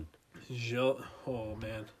Dion. Oh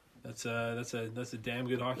man, that's a damn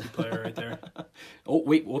good hockey player right there. Oh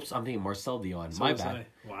wait, whoops! I'm thinking Marcel Dion. So My was bad.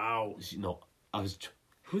 Wow. No, I was.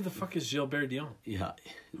 Who the fuck is Gilbert Dion? Yeah,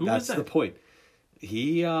 Who that's was that? the point.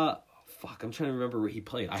 He fuck, I'm trying to remember where he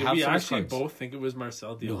played. Did we actually both think it was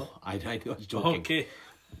Marcel Dion? No, I was joking. Okay.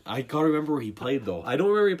 I can't remember where he played though. I don't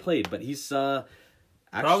remember where he played, but he's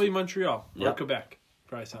Probably Montreal or Yep. Quebec.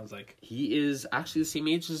 Probably sounds like. He is actually the same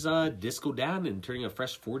age as Disco Dan and turning a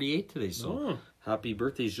fresh 48 today. So happy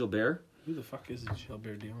birthday, Gilbert. Who the fuck is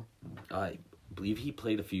Gilbert Dion? I believe he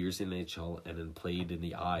played a few years in the NHL and then played in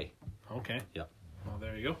the I. Okay. Yep. Well,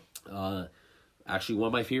 there you go. Actually, one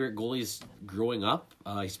of my favorite goalies growing up.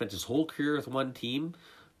 He spent his whole career with one team.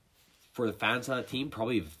 For the fans on the team,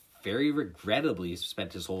 probably very regrettably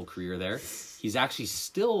spent his whole career there. He's actually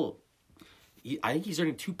still... I think he's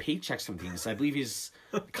earning 2 paychecks from teams. I believe he's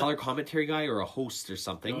a color commentary guy or a host or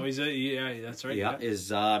something. Oh, yeah, that's right. Yeah,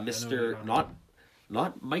 is Mr.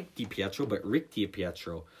 Not Mike DiPietro, but Rick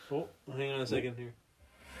DiPietro. Oh, hang on a second here.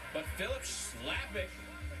 But Philip Slavik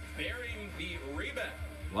burying the rebound.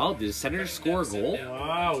 Well, did the Senators score a goal?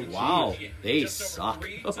 Wow. They suck.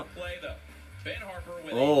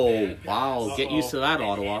 Oh, wow. Get used to that,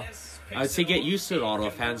 Ottawa. I would say get used to it, Ottawa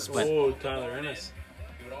fans, but Tyler Ennis.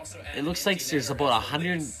 it looks like there's about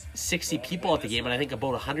 160 people at the game, and I think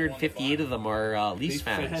about 158 of them are Leafs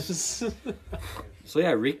fans. So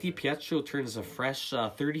yeah, Rick DiPietro turns a fresh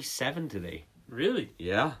 37 today. Really?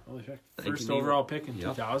 Yeah. Holy shit. First overall pick in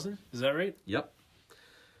Yep. 2000? Is that right? Yep.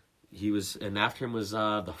 He was, and after him was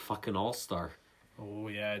the fucking All-Star. Oh,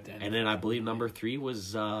 yeah. Danny. And then I believe number 3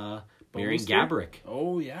 was Marian Bobos Gaborik.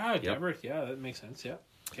 Oh, yeah. Gaborik. Yeah, that makes sense. Yeah.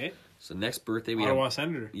 Okay. So next birthday we Ottawa have...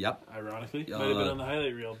 Senator. Yep. Ironically. Might have been on the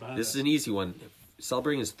highlight reel behind This that. is an easy one.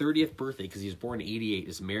 Celebrating his 30th birthday because he was born in 88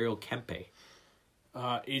 is Mario Kempe.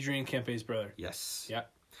 Adrian Kempe's brother. Yes. Yeah.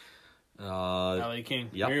 Uh, LA King.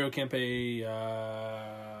 Yep. Mario Kempe,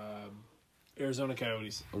 Arizona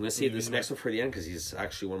Coyotes. I'm going to save this next one for the end because he's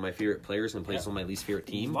actually one of my favorite players and plays on my least favorite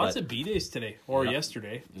team. Lots but of B-days today. Or Yep.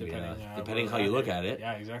 yesterday. depending how you look at it.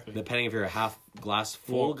 Yeah, exactly. Depending if you're a half glass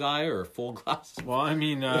full Well- guy or a full glass. Well, I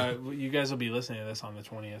mean, you guys will be listening to this on the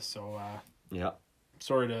 20th, so Yeah.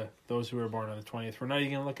 sorry to those who were born on the 20th. We're not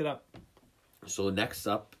even going to look it up. So next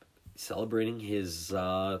up, celebrating his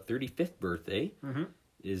 35th birthday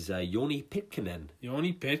is Joni Pitkinen,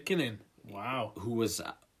 Joni Pitkinen. Wow. who was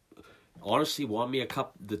honestly won me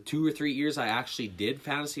the 2 or 3 years I actually did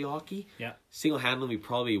fantasy hockey. Yeah. Single-handedly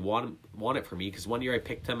probably won it for me because one year I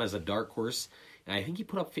picked him as a dark horse and I think he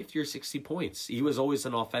put up 50 or 60 points. He was always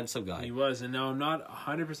an offensive guy. He was, and now I'm not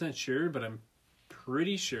 100% sure, but I'm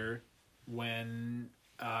pretty sure when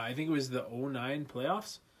I think it was the 2009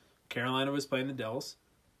 playoffs, Carolina was playing the Devils,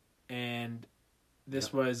 and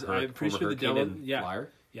this was I'm pretty sure the Devils,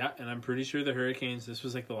 yeah, and I'm pretty sure the Hurricanes. This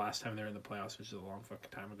was like the last time they were in the playoffs, which is a long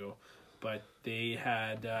fucking time ago, but they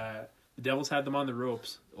had the Devils had them on the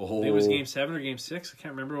ropes. Oh. It was Game 7 or Game 6. I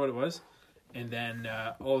can't remember what it was. and then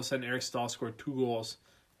all of a sudden Eric Staal scored 2 goals.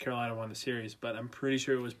 Carolina won the series, but I'm pretty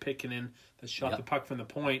sure it was Pikkinen that shot the puck from the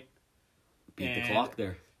point. Beat the clock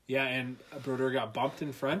there. Yeah, and Brodeur got bumped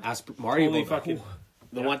in front. Ask Marty Totally about fucking-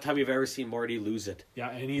 the one time you've ever seen Marty lose it. Yeah,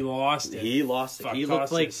 and he lost it. He lost it. Fuck, He looked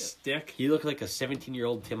tossed like his stick. He looked like a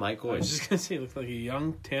 17-year-old Tim I was Eichel. just gonna say, he looked like a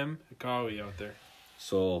young Tim Hikawi out there.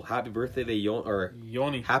 So happy birthday to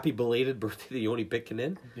Yoni. happy belated birthday to Yoni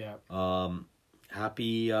Pikkinen. Yeah.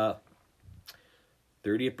 Happy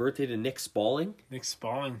 30th birthday to Nick Spalling. Nick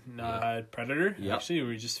Spalling, Predator. Yep. Actually,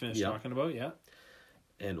 we just finished talking about. Yeah.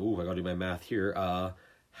 And I gotta do my math here.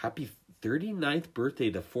 Happy 39th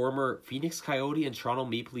birthday to former Phoenix Coyote and Toronto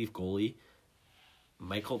Maple Leaf goalie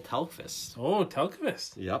Michael Telkvist. Oh,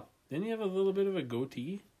 Telkvist. Yep. Didn't he have a little bit of a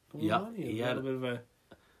goatee going on? He He had had a little bit of a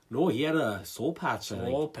No, he had a soul patch. I think.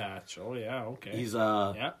 soul patch. Oh yeah, okay. He's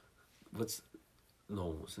yeah. What's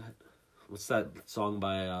that song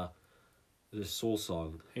by the Soul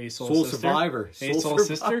song? Hey, Soul Sister? Survivor. Hey, Soul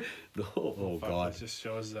Sister? No, oh Fuck, God. It just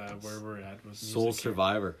shows where we're at with music. Soul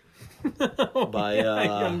Survivor. Oh, by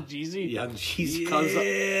Young Jeezy. Young Jeezy comes up.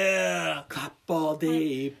 Yeah. Clap all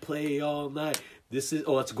day, play all night. This is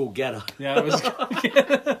let's go get her. Yeah, it was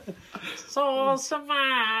Soul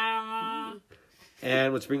Survivor.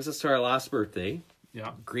 And which brings us to our last birthday.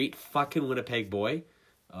 Yeah. Great fucking Winnipeg boy.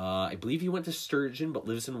 I believe he went to Sturgeon, but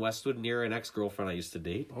lives in Westwood near an ex-girlfriend I used to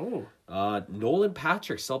date. Oh. Nolan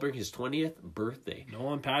Patrick celebrating his 20th birthday.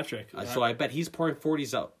 Nolan Patrick. So I bet he's pouring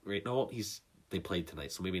 40s out right now. They played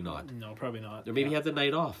tonight, so maybe not. No, probably not. Or maybe he had the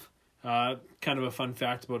night off. Kind of a fun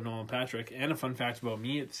fact about Nolan Patrick, and a fun fact about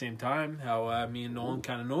me at the same time, how me and Nolan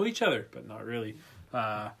kind of know each other, but not really.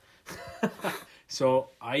 So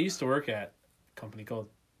I used to work at a company called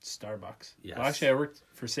Starbucks. Yes. Well, actually, I worked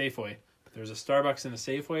for Safeway, but there was a Starbucks and a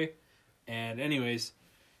Safeway. And anyways,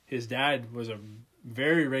 his dad was a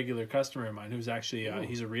very regular customer of mine who's actually,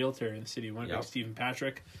 he's a realtor in the city of Winnipeg, Yep. Stephen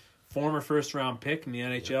Patrick, former first-round pick in the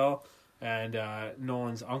NHL. And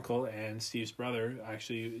Nolan's uncle and Steve's brother,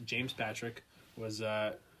 actually James Patrick, was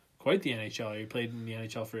quite the NHLer. He played in the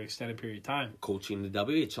NHL for an extended period of time. Coaching the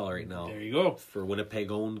WHL right now. There you go. For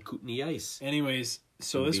Winnipeg-owned Kootenay Ice. Anyways,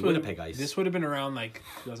 so Would this be Winnipeg Ice. this would have been around like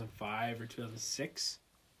 2005 or 2006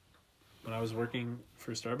 when I was working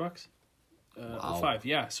for Starbucks. Wow. 5,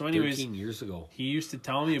 yeah. So anyways, 13 years ago. he used to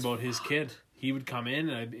tell me about his kid. He would come in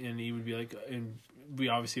and he would be like, and we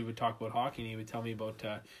obviously would talk about hockey, and he would tell me about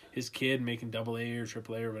his kid making AA or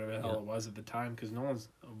AAA or whatever the hell it was at the time. Because no one's,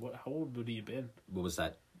 how old would he have been? What was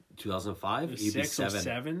that? 2005? 6 or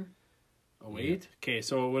 7? 08? Okay,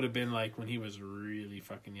 so it would have been like when he was really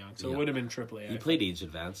fucking young. So it would have been AAA. He played age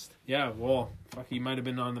advanced. Yeah, well, fuck, he might have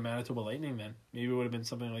been on the Manitoba Lightning then. Maybe it would have been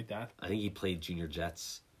something like that. I think he played Junior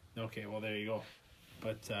Jets. Okay, well, there you go.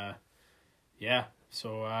 But, yeah.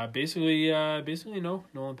 So, basically, no,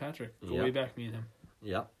 Nolan Patrick. Go way back, me and him.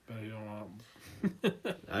 Yeah. But I don't want...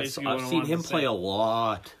 I've basically what I seen wanted him to play say. a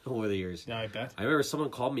lot over the years. Yeah, I bet. I remember someone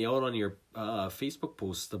called me out on your Facebook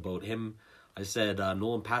post about him. I said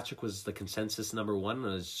Nolan Patrick was the consensus number 1, and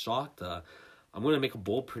I was shocked. I'm going to make a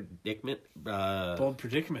bold predicament. Bold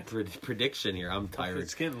predicament. Prediction here. I'm tired.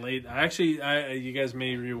 It's getting late. You guys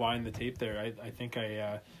may rewind the tape there. I think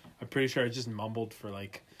I'm pretty sure I just mumbled for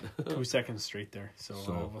like 2 seconds straight there. So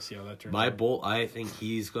we'll see how that turns out. I think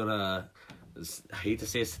he's going to... I hate to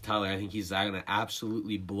say this to Tyler. I think he's going to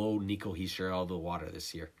absolutely blow Nico Hischier out of the water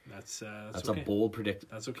this year. That's okay. A bold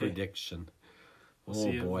That's okay. prediction.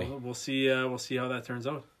 Boy, we'll see how that turns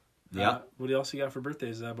out. Yeah. What else you got for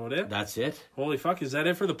birthdays? Is that about it? That's it. Holy fuck! Is that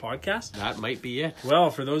it for the podcast? That might be it.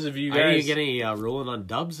 Well, for those of you guys, I didn't get any rolling on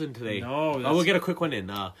dubs in today. No, we'll get a quick one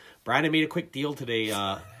in. Brandon made a quick deal today.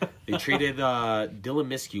 They traded Dylan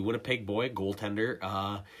Miskew, Winnipeg boy, goaltender,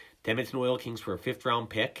 to Edmonton Oil Kings for a 5th round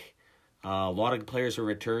pick. A lot of players were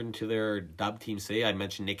returned to their dub teams today. I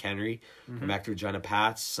mentioned Nick Henry from back to Regina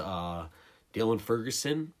Pats. Dylan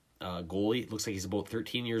Ferguson, goalie. Looks like he's about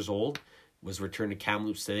 13 years old. Was returned to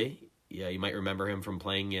Kamloops today. Yeah, you might remember him from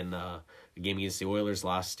playing in the game against the Oilers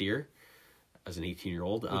last year as an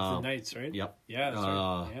 18-year-old. With the Knights, right? Yep. Yeah, that's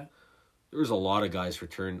right. Yeah. There was a lot of guys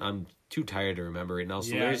returned. I'm too tired to remember right now.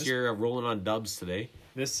 So there's your rolling on dubs today.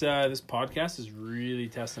 This podcast is really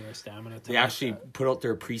testing our stamina. They actually put out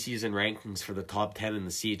their preseason rankings for the top 10 in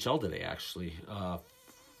the CHL today, actually.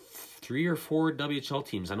 3 or 4 WHL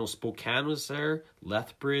teams. I know Spokane was there,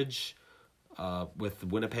 Lethbridge, with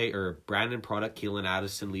Winnipeg, or Brandon Product, Keelan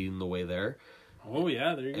Addison leading the way there. Oh,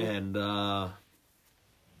 yeah, there you go. And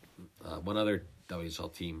one other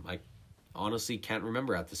WHL team. I honestly can't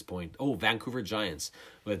remember at this point. Oh, Vancouver Giants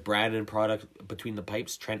with Brandon Product between the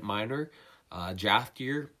pipes, Trent Miner. Draft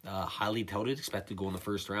year, highly touted, expected to go in the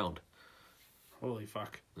 1st round. Holy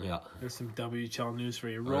fuck. Yeah. There's some WHL news for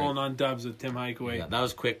you. Rolling on dubs with Tim Hikeaway. Yeah, that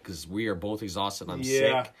was quick because we are both exhausted. I'm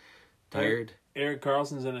Yeah. sick, tired. Eric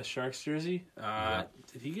Carlson's in a Sharks jersey.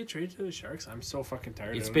 Did he get traded to the Sharks? I'm so fucking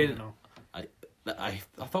tired. It's I don't been- even know. I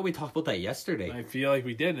thought we talked about that yesterday. I feel like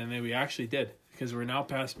we did, and then we actually did because we're now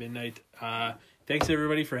past midnight. Thanks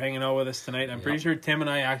everybody for hanging out with us tonight. I'm pretty sure Tim and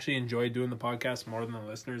I actually enjoyed doing the podcast more than the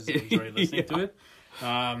listeners enjoyed listening to it.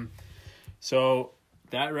 So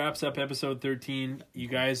that wraps up episode 13. You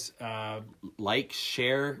guys, Like,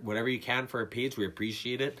 share, whatever you can for our page. We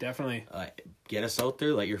appreciate it. definitely. Get us out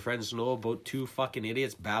there. Let your friends know about two fucking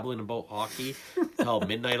idiots babbling about hockey till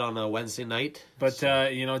midnight on a Wednesday night. But,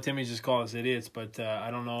 Timmy just called us idiots, but I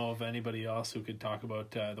don't know of anybody else who could talk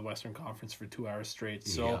about the Western Conference for 2 hours straight.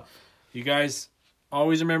 So you guys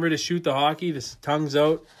always remember to shoot the hockey. This tongue's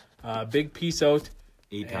out. Big peace out.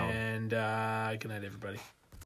 A-Town. And good night, everybody.